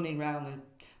running round the...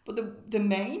 But the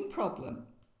main problem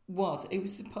was it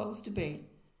was supposed to be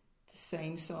the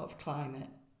same sort of climate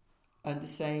and the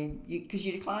same... Because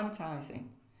you're acclimatising.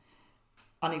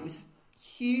 And it was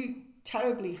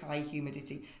terribly high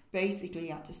humidity. Basically,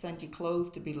 you had to send your clothes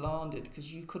to be laundered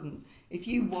because you couldn't... If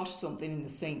you washed something in the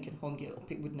sink and hung it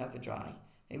up, it would never dry.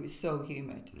 It was so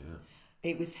humid. Yeah.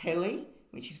 It was hilly,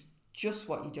 which is just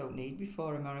what you don't need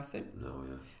before a marathon. No,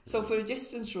 yeah. So for a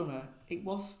distance runner, it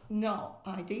was not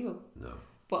ideal. No.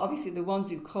 But obviously the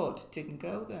ones who could didn't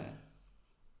go there.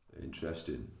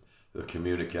 Interesting. The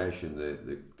communication,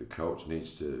 the coach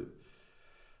needs to...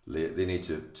 They need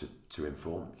to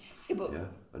inform. Yeah,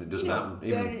 And it doesn't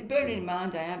happen. Bearing in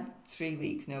mind, I had 3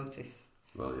 weeks' notice.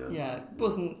 Well, yeah. Yeah, it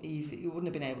wasn't easy. You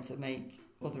wouldn't have been able to make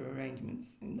other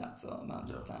arrangements in that sort of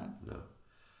amount of time. No.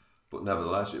 But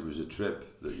nevertheless, it was a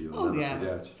trip that you'll never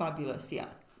forget. Fabulous, yeah.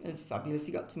 It was fabulous.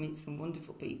 You got to meet some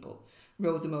wonderful people.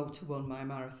 Rosa Motor won my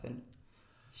marathon.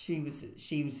 She was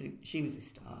a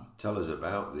star. Tell us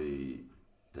about the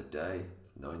day,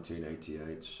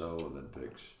 1988 Seoul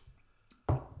Olympics,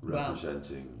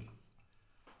 representing...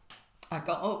 I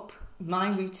got up, my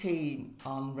routine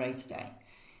on race day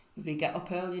would be get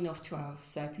up early enough to have,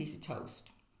 say, a piece of toast.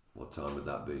 What time would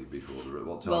that be before the race?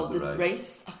 What time Well, was the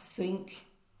race, I think,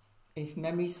 if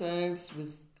memory serves,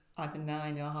 was either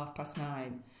 9 or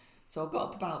 9:30. So I got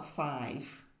up about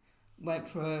 5, went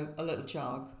for a little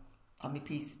jog, had my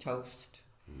piece of toast,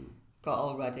 got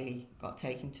all ready, got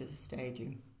taken to the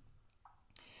stadium.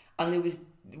 And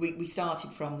we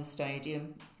started from the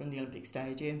stadium, from the Olympic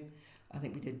Stadium. I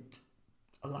think we did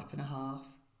a lap and a half,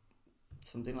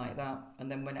 something like that, and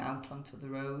then went out onto the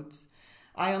roads.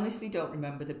 I honestly don't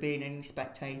remember there being any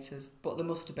spectators, but there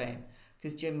must have been,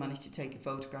 because Jim managed to take a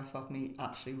photograph of me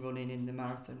actually running in the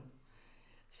marathon.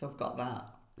 So I've got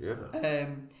that. Yeah.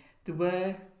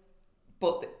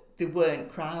 There weren't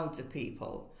crowds of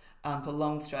people, and for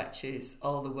long stretches,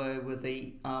 all there were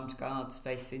the armed guards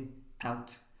facing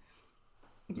out.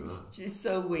 It's just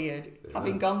so weird. Yeah.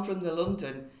 Having gone from the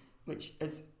London, which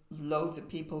has loads of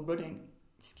people running,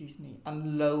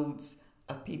 and loads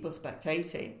of people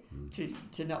spectating,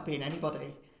 to not being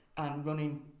anybody and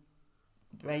running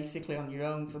basically on your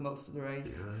own for most of the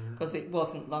race, because it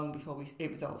wasn't long before it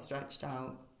was all stretched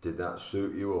out. Did that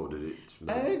suit you, or did it?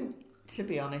 To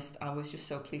be honest, I was just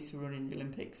so pleased to run in the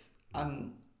Olympics,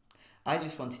 and I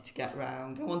just wanted to get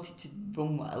round. I wanted to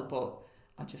run well, but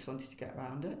I just wanted to get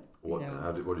round it.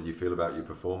 What did you feel about your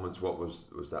performance? What was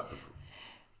that?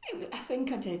 I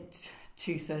think I did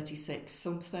 2:36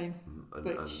 something. And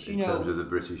Which, in terms of the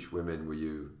British women, were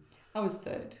you I was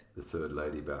third. the third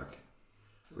lady back?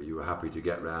 Were you happy to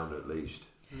get round at least?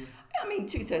 I mean,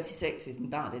 2:36 isn't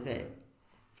bad, is it,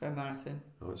 for a marathon?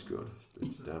 Oh, it's good.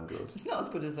 It's damn good. It's not as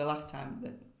good as the last time,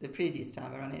 the previous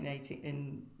time I ran it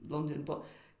in London, but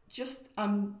just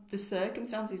the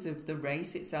circumstances of the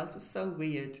race itself was so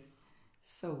weird.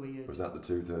 So weird. Was that the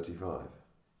 2:35?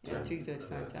 Yeah,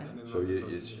 2:35:10. So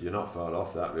you're not far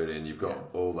off that really, and you've got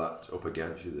all that up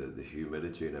against you, the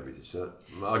humidity and everything. So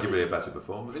arguably a better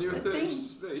performance. And you were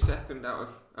 32nd out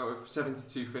of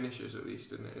 72 finishers at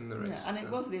least in the race. Yeah, and it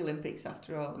was the Olympics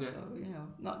after all, Yeah. so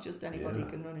not just anybody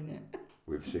can run in it.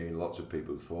 We've seen lots of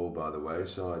people fall by the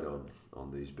wayside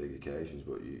on these big occasions,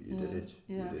 but you did it.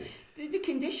 Yeah. You did. The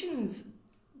conditions,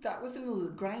 that was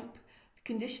another gripe. The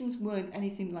conditions weren't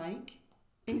anything like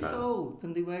in Japan. Seoul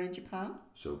than they were in Japan.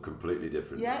 So completely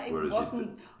different. Yeah, it Whereas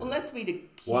wasn't, unless we'd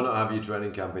why not have your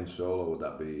training camp in Seoul, or would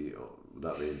that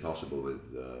be impossible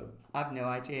with... I've no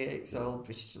idea. It's all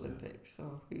British Olympics,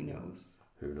 so who knows?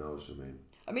 Who knows,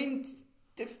 I mean,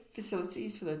 the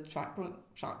facilities for the track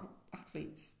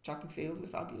athletes, track and field were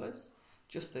fabulous.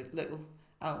 Just the little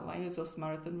outliers, us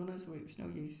marathon runners, it was no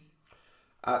use.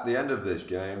 At the end of this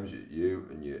games, you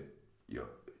and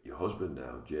your husband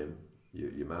now, Jim,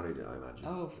 you're married, I imagine.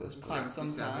 Oh, for quite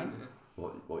some time. Yeah.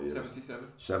 What year?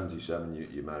 77. 77,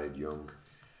 you married young.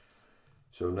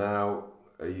 So now,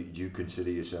 do you consider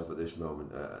yourself at this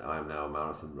moment, I am now a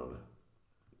marathon runner?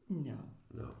 No.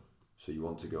 No. So you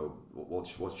want to go,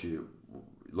 what's you,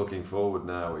 looking forward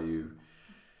now, are you...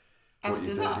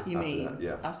 After that, you after mean? that,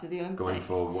 yeah. After the Olympics? Going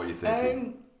forward, what are you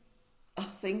thinking? I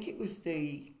think it was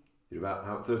You're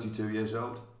about 32 years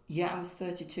old? I was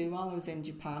 32 while I was in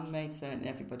Japan, made certain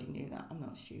everybody knew that. I'm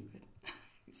not stupid.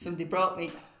 Somebody brought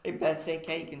me a birthday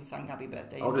cake and sang happy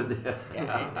birthday. Oh, did they?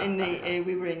 Yeah,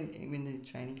 we were in the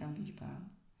training camp in Japan.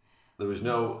 There was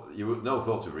no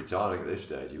thoughts of retiring at this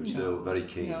stage. You were still very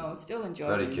keen. No, still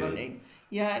enjoying running.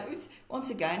 Yeah, once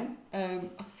again, I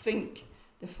think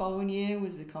the following year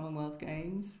was the Commonwealth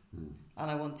Games,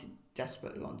 and I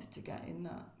desperately wanted to get in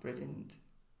that. Brilliant.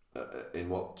 In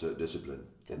what discipline?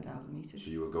 10,000 metres. So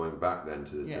you were going back then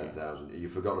to the 10,000. You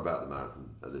forgot about the marathon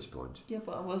at this point. Yeah,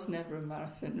 but I was never a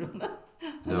marathon runner.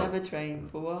 I No. never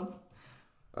trained for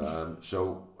one.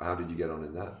 So how did you get on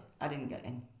in that? I didn't get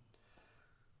in.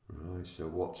 Right. So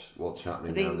what's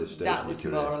happening I think now? This stage that in was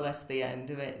your more career? or less the end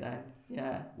of it then.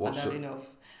 Yeah, What's I'd had the-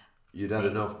 enough. You'd had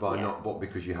enough by Yeah. not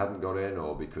because you hadn't got in,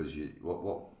 or because you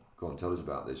what? Go on, tell us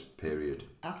about this period.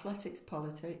 Athletics,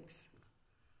 politics.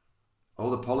 Oh,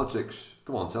 the politics.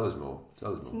 Come on, tell us more.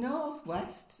 It's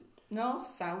north-west,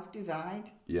 north-south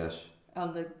divide Yes.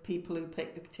 on the people who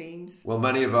pick the teams. Well,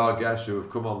 many of our guests who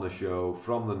have come on the show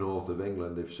from the north of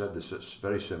England, they've said this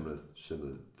very similar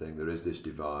thing. There is this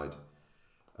divide,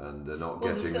 and they're not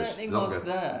getting there this. certainly was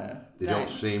there. They then. don't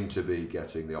seem to be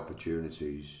getting the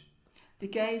opportunities. They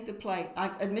gave the play.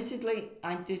 Admittedly,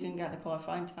 I didn't get the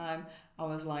qualifying time. I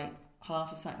was like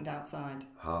half a second outside.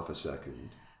 Half a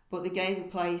second. But they gave the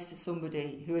place to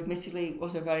somebody who admittedly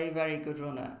was a very, very good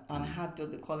runner and had done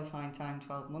the qualifying time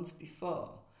 12 months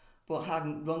before, but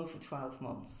hadn't run for 12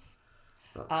 months.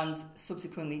 And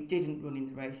subsequently didn't run in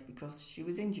the race because she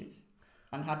was injured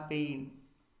and had been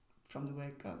from the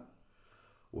word go.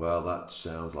 Well, that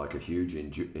sounds like a huge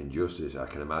injustice. I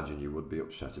can imagine you would be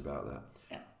upset about that.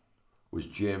 Yeah. Was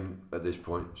Jim at this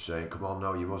point saying, "Come on,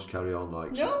 now you must carry on"?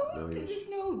 Like No,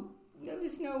 there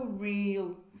was no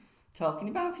real talking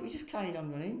about it. We just carried on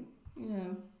running,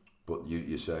 But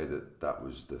you say that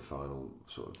was the final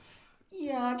sort of.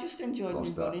 Yeah, I just enjoyed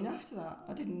Lost my that. running after that.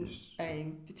 I didn't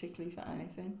aim particularly for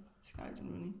anything. Just carried on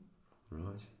running.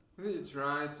 Right. I think you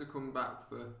tried to come back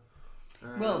for...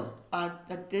 Well, I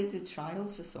did the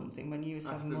trials for something when you were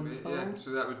 7 months old. Yeah,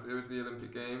 so it was the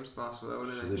Olympic Games,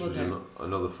 Barcelona. So this Was was it?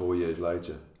 another 4 years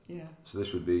later. Yeah. So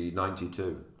this would be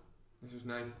 92. This was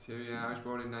 92, yeah. I was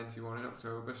born in 91 in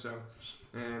October, so...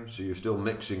 So you're still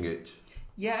mixing it.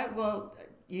 Yeah, well,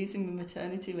 using my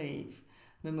maternity leave,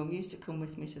 my mum used to come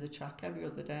with me to the track every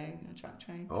other day in a track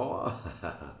train. Oh,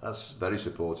 that's very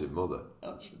supportive mother.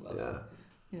 Oh, she was. Yeah.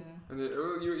 Yeah. And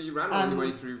you ran all the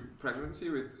way through pregnancy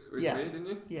with Yeah. me, didn't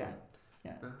you? Yeah.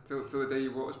 Till the day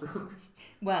your waters broke.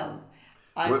 Well,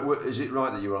 Is it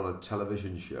right that you were on a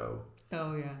television show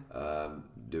oh yeah.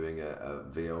 doing a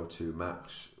VO2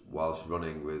 max whilst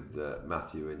running with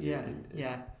Matthew in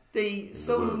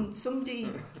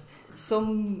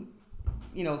Some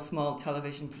small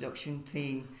television production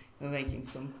team were making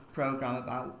some programme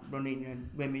about running and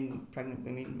pregnant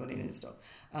women running and stuff.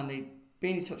 And they'd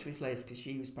been in touch with Liz because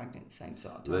she was pregnant at the same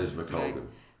sort of time. Liz McColgan.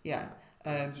 Yeah.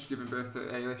 Just giving birth to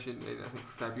Ailish in I think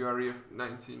February of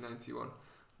 1991.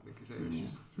 I think his age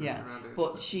is around it.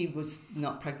 But she was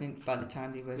not pregnant by the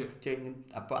time they were doing them.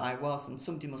 But I was, and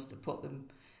somebody must have put them.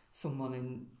 Someone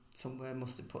in somewhere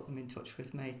must have put them in touch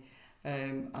with me.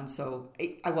 And so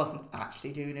I wasn't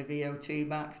actually doing a VO2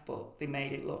 max, but they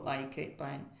made it look like it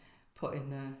by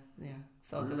putting a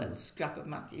little scrap of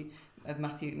Matthew,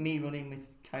 me running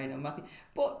with carrying on Matthew.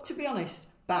 But to be honest,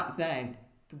 back then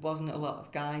there wasn't a lot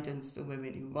of guidance for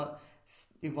women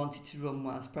who wanted to run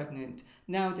whilst pregnant.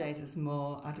 Nowadays there's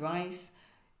more advice,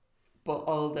 but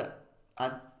all that.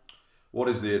 What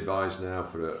is the advice now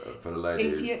for a lady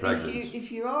who's pregnant?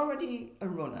 If you're already a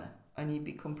runner and you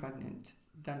become pregnant,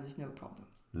 then there's no problem.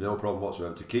 No problem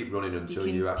whatsoever. To keep running until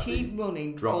you actually keep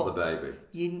running, drop the baby.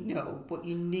 But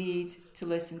you need to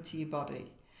listen to your body.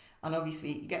 And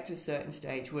obviously you get to a certain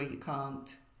stage where you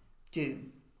can't do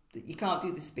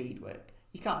the speed work.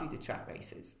 You can't do the track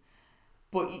races.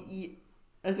 But you,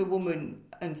 as a woman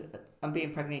and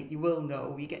being pregnant, you will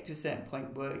know you get to a certain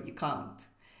point where you can't.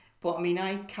 But I mean,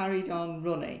 I carried on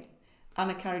running and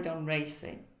I carried on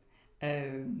racing.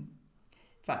 In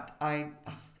fact, I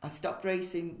stopped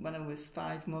racing when I was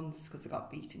 5 months because I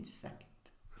got beaten to second.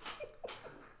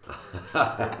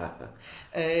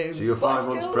 So you're 5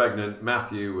 months pregnant.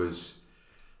 Matthew was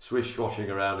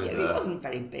swish-washing around in there. He wasn't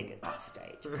very big at that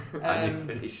stage. And you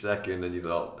finished second and you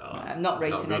thought, no, I'm not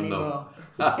racing anymore.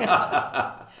 But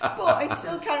I'd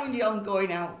still carried on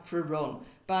going out for a run.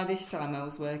 By this time I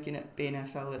was working at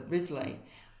BNFL at Risley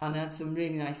and I had some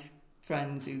really nice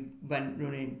friends who went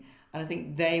running, and I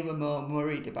think they were more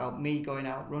worried about me going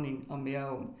out running on my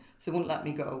own. So they wouldn't let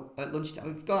me go at lunchtime.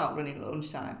 We'd go out running at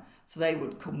lunchtime, so they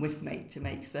would come with me to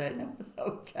make certain I was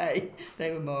okay.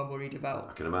 They were more worried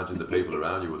about... I can imagine the people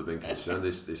around you would have been concerned.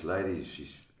 This lady,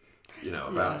 she's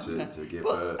about to give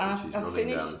birth and she's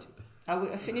running down...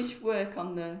 I finished work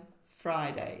on the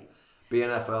Friday.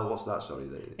 BNFL, what's that, sorry?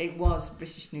 It was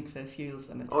British Nuclear Fuels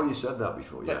Limited. Oh, you said that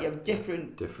before, yeah. But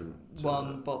different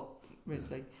one, but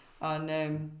Risley.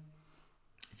 And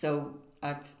so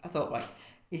I thought, like,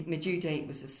 if my due date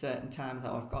was a certain time, I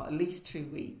thought I've got at least 2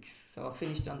 weeks. So I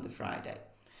finished on the Friday.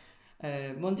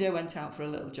 Monday I went out for a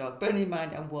little jog. Bearing in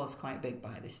mind I was quite big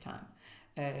by this time.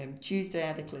 Tuesday I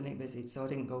had a clinic visit, so I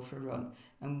didn't go for a run.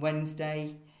 And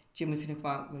Wednesday, Jim was going to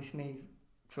come out with me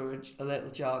for a little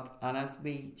jog, and as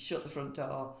we shut the front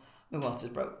door, my waters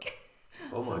broke.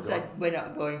 Oh my God. I said, we're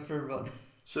not going for a run.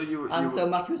 So so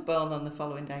Matthew was born on the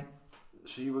following day.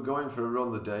 So you were going for a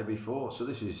run the day before. So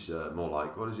this is more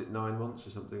like, what is it, 9 months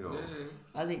or something? Or? Yeah.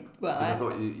 I think. Well, I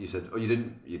thought you said. Oh, you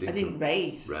didn't. I didn't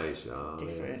race. Race. It's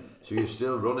different. Yeah. So you're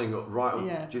still running right.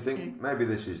 Yeah. Do you think maybe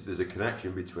there's a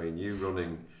connection between you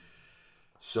running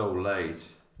so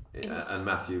late and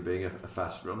Matthew being a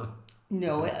fast runner?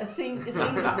 No, I think the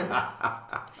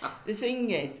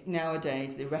thing is,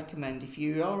 nowadays they recommend if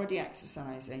you're already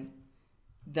exercising,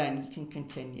 then you can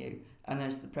continue, and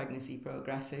as the pregnancy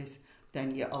progresses,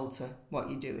 then you alter what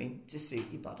you're doing to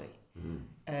suit your body.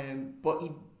 But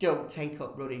you don't take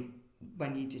up running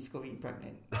when you discover you're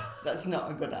pregnant. That's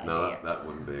not a good idea. No, that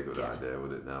wouldn't be a good idea,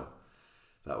 would it? No,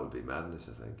 that would be madness,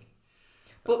 I think.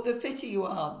 But the fitter you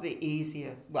are, the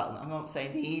easier. Well, I'm not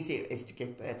saying the easier it is to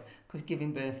give birth, because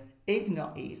giving birth is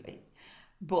not easy.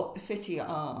 But the fitter you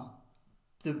are,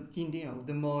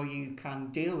 the more you can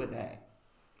deal with it.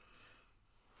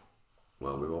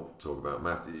 Well, we won't talk about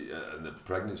Matthew and the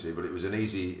pregnancy, but it was an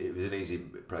easy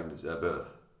pregnancy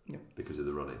birth. No. Because of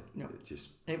the running. No.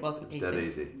 It wasn't easy. Dead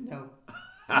easy. No.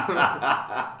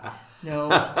 No.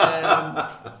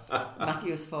 Matthew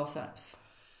was forceps.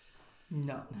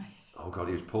 Not nice. Oh God,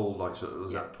 he was pulled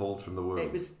that pulled from the womb?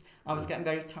 It was. I was getting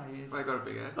very tired. I got a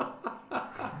big head.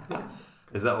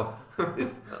 Is that what?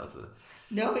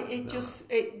 No,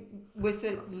 with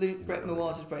my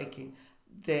waters breaking,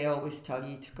 they always tell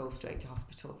you to go straight to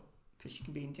hospital because you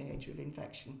can be in danger of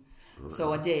infection. Right.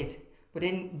 So I did, but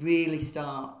didn't really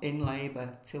start in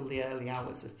labour till the early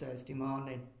hours of Thursday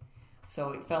morning.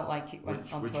 So it felt like it went on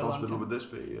for a long time. Which hospital would this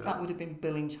be? Yeah. That would have been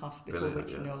Billinge Hospital,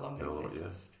 which no longer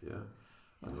exists. Yeah.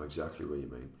 I know exactly what you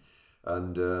mean.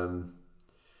 And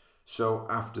so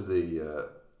after the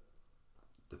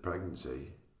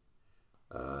pregnancy,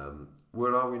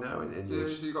 where are we now in your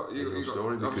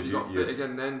story? Because you got fit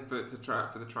again then for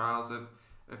the trials of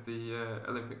the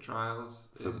Olympic trials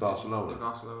for Barcelona. In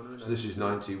Barcelona. So this is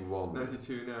 91.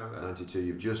 92 now. Then. 92.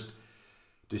 You've just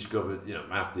discovered,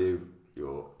 Matthew,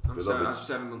 your beloved. I'm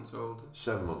 7 months old.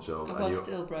 7 months old. I was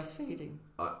still breastfeeding.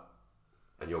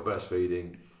 And you're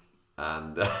breastfeeding.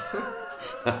 And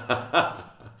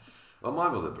well, my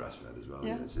mother breastfed as well.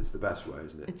 Yeah. It's the best way,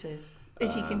 isn't it? It is.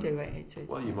 If you can do it, it is.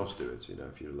 Well, you must do it.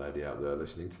 If you're a lady out there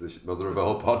listening to the Mother of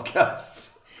All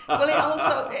podcasts. Well,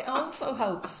 it also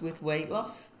helps with weight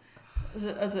loss.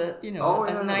 As a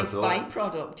nice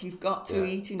byproduct, you've got to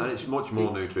eat enough. And it's much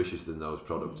more nutritious than those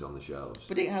products on the shelves.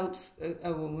 But it helps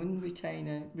a woman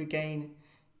regain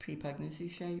pre-pregnancy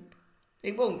shape.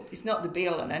 It won't. It's not the be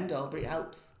all and end all, but it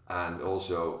helps. And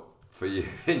also, for you,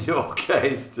 in your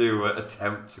case, to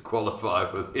attempt to qualify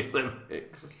for the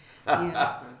Olympics.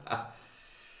 Yeah.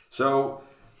 So,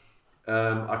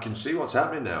 I can see what's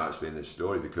happening now, actually, in this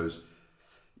story, because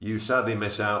you sadly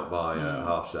miss out by a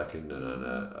half second and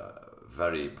a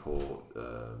very poor.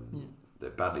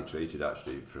 They're badly treated,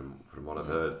 actually, from what I've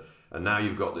heard. And now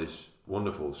you've got this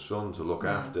wonderful son to look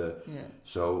after. Yeah.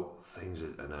 So things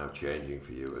are now changing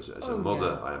for you as a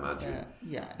mother, I imagine.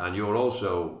 Yeah. And you're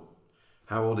also,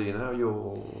 how old are you now?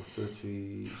 You're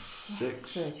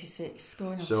 36? 36,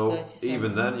 going on so 37.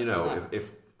 Even then,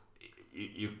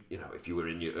 if you were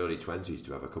in your early 20s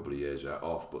to have a couple of years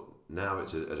off, but now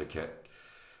it's at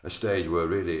a stage where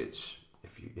really it's,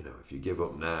 if you give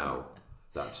up now,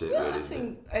 that's it. Well, really, I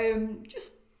think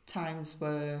just times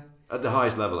where at the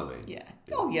highest level, I mean. Yeah.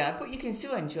 Oh, yeah, but you can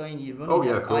still enjoy your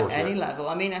running of course, at any level.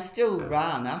 I mean, I still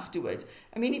ran afterwards.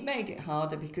 I mean, it made it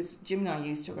harder because Jim and I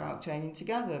used to go out training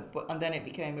together, and then it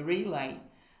became a relay.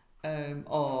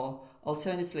 Or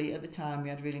alternatively, at the time, we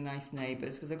had really nice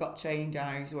neighbours because I got training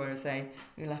diaries where I say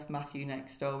we left Matthew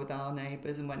next door with our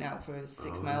neighbours and went out for a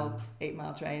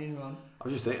 8-mile training run. I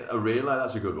was just thinking, a relay,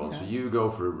 that's a good one. Yeah. So you go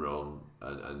for a run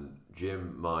and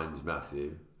Jim minds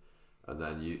Matthew. And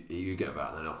then you get back,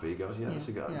 and then off he goes. Yeah, that's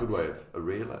a good way of a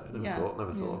relay. I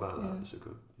never thought about that. It's a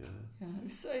good,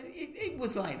 So it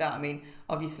was like that. I mean,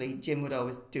 obviously Jim would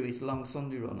always do his long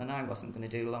Sunday run, and I wasn't going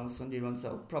to do a long Sunday run,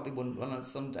 so probably wouldn't run on a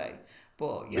Sunday.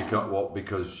 But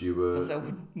Because you were. Because I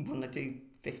wouldn't want to do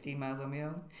 15 miles on my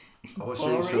own. Oh,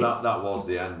 so that was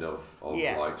the end of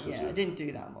I didn't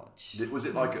do that much. Was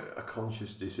it like a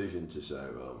conscious decision to say,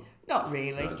 well? Not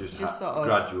really. Just sort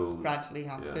of gradually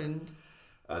happened. Yeah.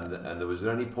 And was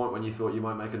there any point when you thought you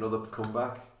might make another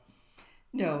comeback?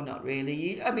 No, not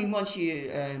really. I mean, once you're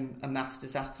a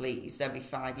masters athlete, it's every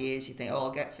 5 years you think,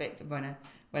 I'll get fit for when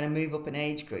I move up an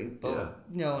age group. But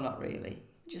no, not really.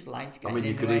 Just life getting in the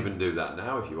way. You could even do that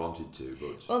now if you wanted to.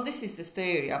 But well, this is the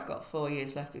theory. I've got 4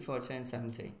 years left before I turn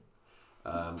 70.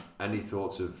 Any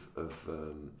thoughts of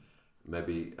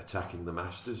maybe attacking the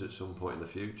Masters at some point in the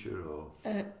future? Or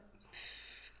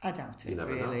I doubt it,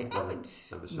 really.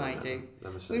 Might do.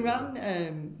 We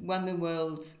ran won the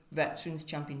World Veterans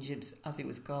Championships, as it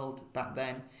was called back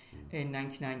then, in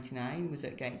 1999, was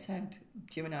at Gateshead.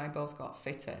 Jim and I both got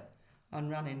fitter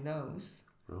and ran in those.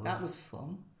 Right. That was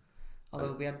fun,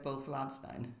 although we had both lads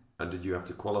then. And did you have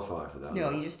to qualify for that?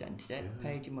 No, you just entered it,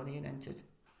 paid your money and entered.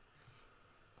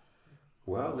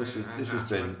 Well, this has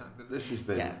been.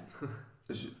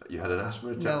 You had an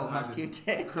asthma attack? No, Matthew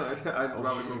did. I'd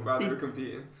rather be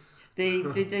competing. They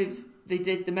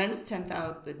did the men's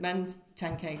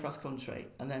 10k cross country,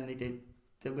 and then they did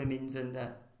the women's and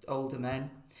the older men.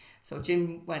 So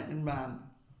Jim went and ran,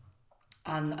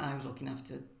 and I was looking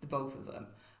after the both of them.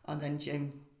 And then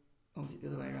Jim, or was it the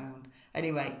other way around?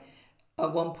 Anyway,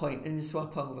 at one point in the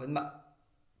swap over,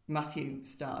 Matthew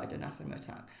started an asthma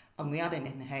attack, and we had an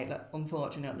inhaler.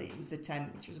 Unfortunately, it was the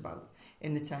tent, which was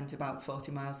about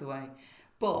 40 miles away.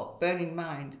 But bearing in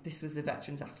mind, this was the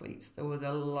veterans athletes. There was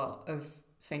a lot of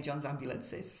St John's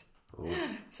ambulances. Oh.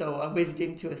 So I whizzed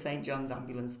him to a St John's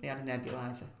ambulance. They had a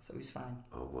nebulizer, so he was fine.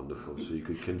 Oh, wonderful. So you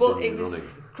could continue running. But it was running.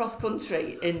 Cross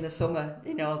country in the summer,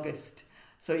 in August.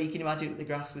 So you can imagine what the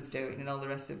grass was doing and all the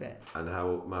rest of it. And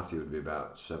how Matthew would be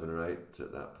about 7 or 8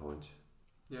 at that point?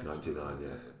 Yeah, 99,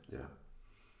 yeah.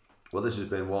 Well, this has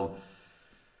been one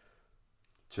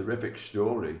terrific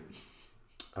story.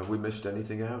 Have we missed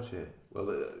anything out here?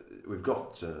 Well, we've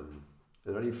got. Are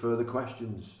there any further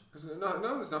questions? No,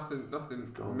 there's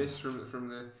nothing missed from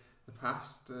the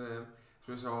past.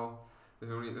 There's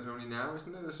only now,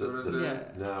 isn't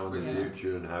there? Now and the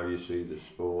future, and how you see the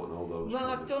sport and all those. Well,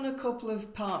 I've done a couple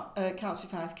of Couch to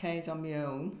 5Ks on my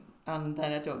own, and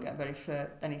then I don't get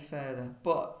any further.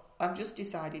 But I've just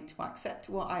decided to accept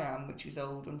what I am, which is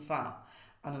old and fat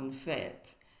and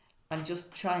unfit, and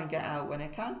just try and get out when I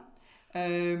can.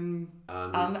 And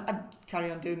I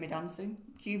carry on doing my dancing,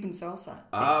 Cuban salsa.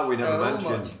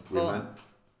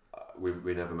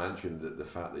 We never mentioned that the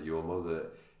fact that your mother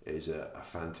is a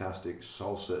fantastic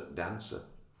salsa dancer.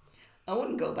 I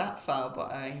wouldn't go that far,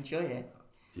 but I enjoy it.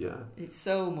 Yeah, it's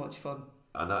so much fun.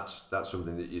 And that's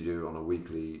something that you do on a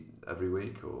weekly every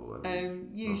week or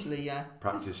usually, yeah.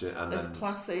 Practice it and there's then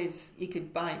classes you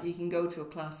can go to a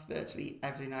class virtually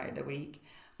every night of the week,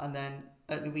 and then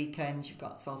at the weekends you've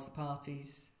got salsa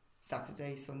parties,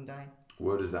 Saturday, Sunday.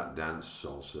 where does that dance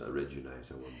salsa originate,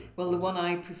 I wonder? Well, the one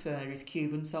I prefer is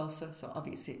Cuban salsa, so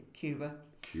obviously Cuba.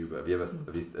 Cuba. Have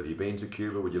you been to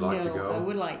Cuba? Would you like to go? No, I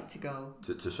would like to go.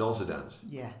 To salsa dance?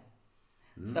 Yeah.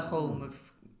 It's the home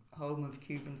of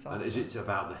Cuban salsa. And is it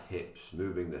about the hips,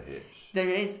 moving the hips? There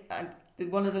is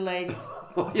one of the ladies.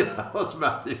 Oh yeah, that was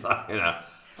Matthew.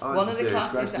 One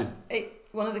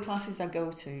of the classes I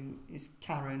go to is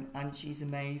Karen, and she's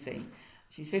amazing.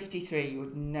 She's 53. You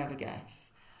would never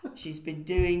guess. She's been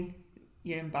doing.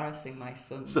 You're embarrassing my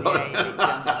son.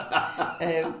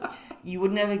 You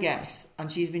would never guess,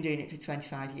 and she's been doing it for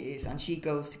 25 years, and she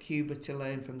goes to Cuba to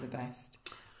learn from the best.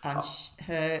 And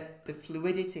the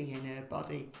fluidity in her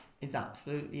body is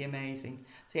absolutely amazing.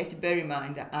 So you have to bear in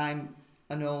mind that I'm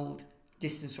an old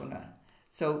distance runner.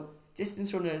 So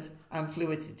distance runners and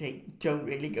fluidity don't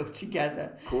really go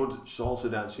together. Could salsa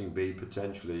dancing be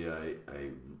potentially a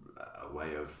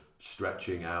way of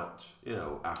stretching out,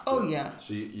 after? Oh, yeah.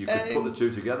 So you could put the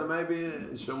two together maybe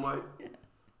in some way?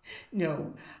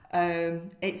 No.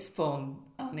 It's fun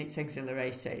and it's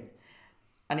exhilarating.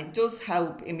 And it does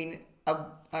help. I mean,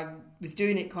 I was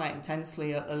doing it quite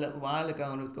intensely a little while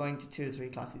ago, and I was going to 2 or 3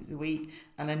 classes a week,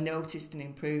 and I noticed an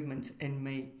improvement in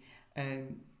me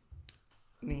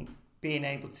being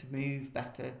able to move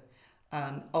better.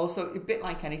 And also, a bit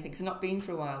like anything, because I've not been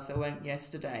for a while, so I went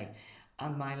yesterday,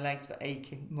 and my legs were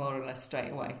aching more or less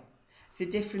straight away. It's a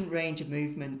different range of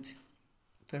movement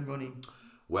from running.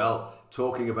 Well,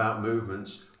 talking about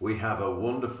movements, we have a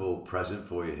wonderful present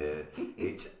for you here.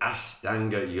 It's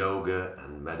Ashtanga Yoga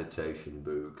and Meditation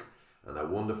book, and a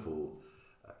wonderful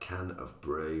can of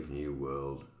Brave New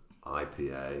World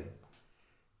IPA.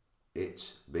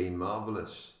 It's been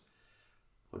marvellous.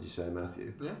 What do you say,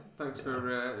 Matthew? Yeah, thanks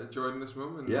for joining us,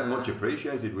 Mum. Much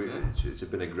appreciated. It's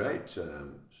been a great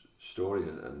story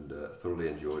and thoroughly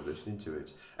enjoyed listening to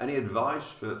it. Any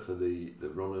advice for the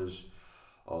runners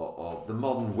of the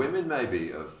modern women,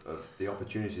 maybe, of the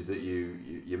opportunities that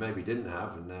you maybe didn't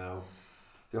have, and now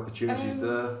the opportunities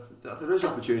there is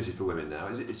opportunity for women now.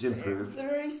 It's improved.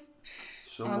 There is.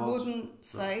 Somewhat. I wouldn't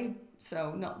say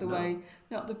so. Not the way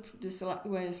the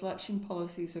selection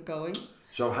policies are going.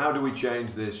 So how do we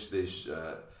change this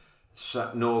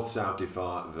north-south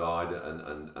divide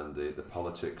and the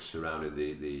politics surrounding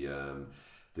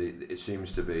it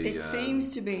seems to be... It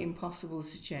seems to be impossible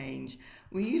to change.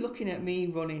 Were you looking at me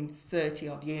running 30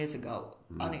 odd years ago,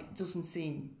 and it doesn't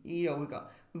seem, we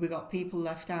got people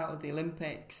left out of the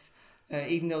Olympics,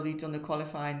 even though they've done the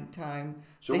qualifying time.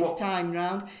 So time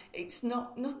round, it's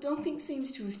nothing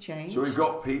seems to have changed. So we've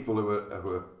got people who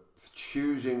are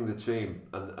choosing the team,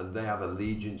 and they have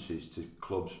allegiances to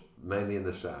clubs mainly in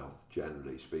the south,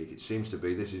 generally speaking. It seems to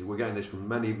be we're getting this from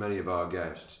many of our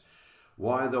guests.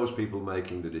 Why are those people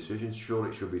making the decisions? Sure,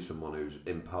 it should be someone who's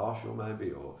impartial,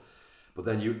 maybe, but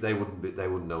then they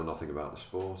wouldn't know nothing about the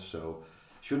sport. So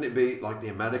shouldn't it be like the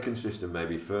American system?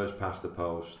 Maybe first past the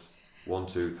post, 1,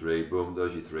 2, 3, boom,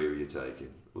 there's your 3 who you're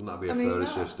taking. Wouldn't that be a fairer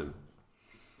system?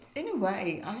 In a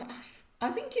way, I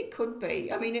think it could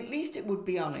be. I mean, at least it would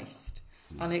be honest,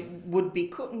 and it would be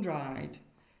cut and dried.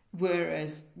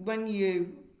 Whereas when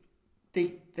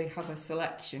they have a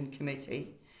selection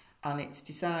committee, and it's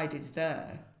decided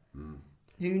there,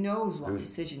 who knows what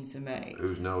decisions are made?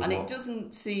 It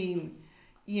doesn't seem,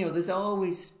 there's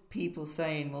always people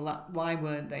saying, well, why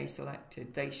weren't they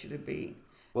selected? They should have been.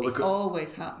 Well, it's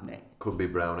always happening. Could be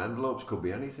brown envelopes, could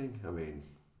be anything. I mean,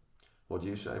 what do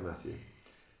you say, Matthew?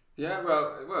 Yeah,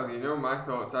 well, my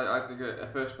thoughts. I think a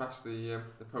first past the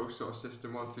post sort of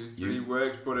system 1, 2, 3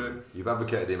 works, but you've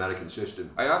advocated the American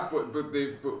system. I have, but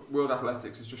World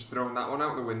Athletics has just thrown that one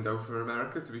out the window for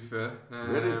America. To be fair,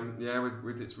 really? Yeah,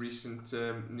 with its recent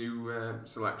new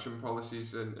selection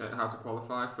policies and how to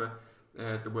qualify for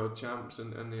the World Champs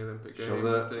and the Olympic Games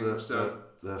and things.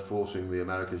 They're forcing the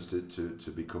Americans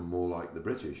to become more like the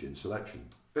British in selection.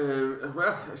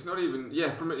 Well, it's not even.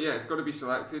 It's got to be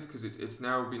selected because it's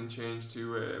now been changed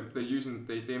to.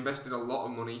 They invested a lot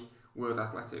of money, World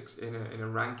Athletics, in a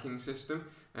ranking system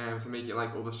to make it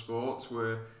like other sports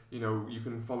where you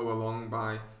can follow along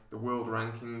by the world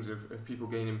rankings of people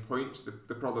gaining points.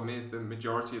 The problem is the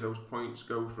majority of those points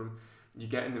go from you're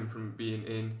getting them from being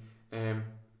in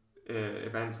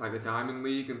events like the Diamond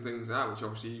League and things like that, which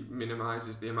obviously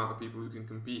minimises the amount of people who can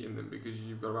compete in them because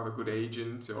you've got to have a good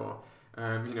agent or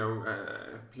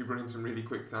people running some really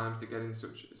quick times to get in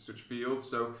such fields.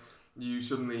 So you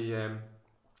suddenly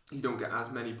you don't get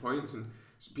as many points, and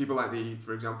people like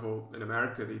for example, in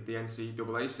America, the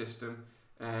NCAA system,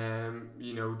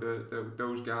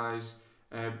 those guys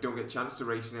don't get a chance to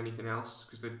race in anything else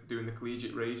because they're doing the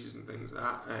collegiate races and things like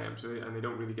that. And they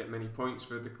don't really get many points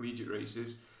for the collegiate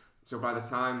races. So by the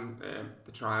time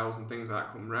the trials and things like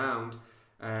that come round,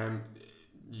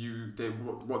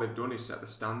 what they've done is set the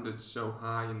standards so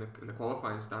high in the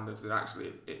qualifying standards that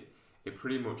actually it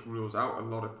pretty much rules out a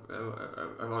lot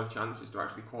of chances to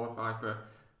actually qualify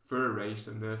for a race,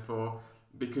 and therefore,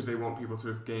 because they want people to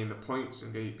have gained the points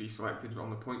and be selected on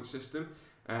the point system.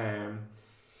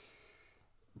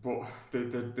 But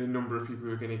the number of people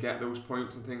who are going to get those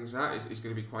points and things like that is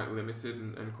going to be quite limited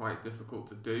and quite difficult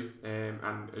to do.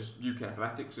 And as UK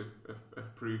Athletics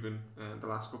have proven the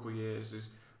last couple of years, is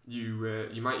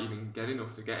you might even get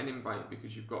enough to get an invite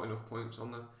because you've got enough points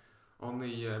on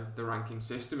the ranking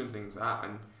system and things like that,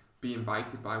 and be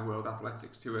invited by World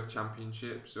Athletics to a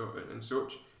championship and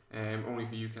such. Only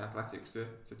for UK Athletics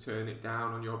to turn it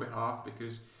down on your behalf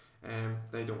because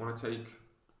they don't want to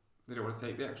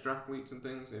take the extra athletes and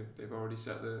things. They've already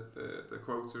set the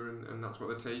quota and that's what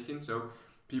they're taking. So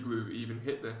people who even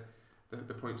hit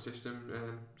the point system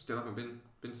still haven't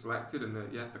been selected. And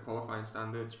the qualifying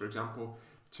standards, for example,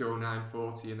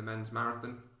 2:09:40 in the men's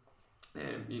marathon.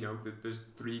 There's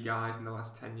 3 guys in the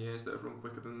last 10 years that have run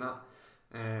quicker than that,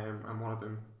 and one of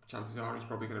them, chances are, he's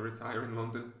probably going to retire in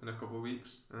London in a couple of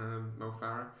weeks. Mo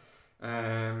Farah.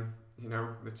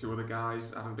 The 2 other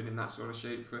guys haven't been in that sort of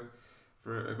shape for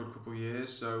a good couple of years.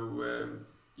 So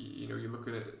you're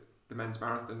looking at the men's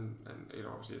marathon, and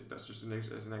obviously that's just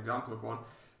as an example of one,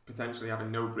 potentially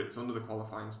having no Brits under the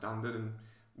qualifying standard. And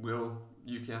will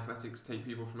UK Athletics take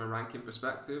people from a ranking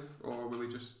perspective, or will they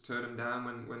just turn them down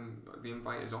when the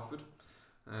invite is offered?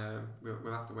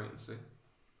 We'll have to wait and see.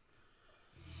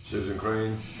 Susan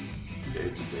Crane,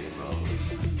 it's been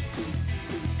marvellous.